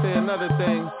might say another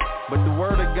thing, but the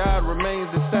word of God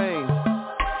remains the same.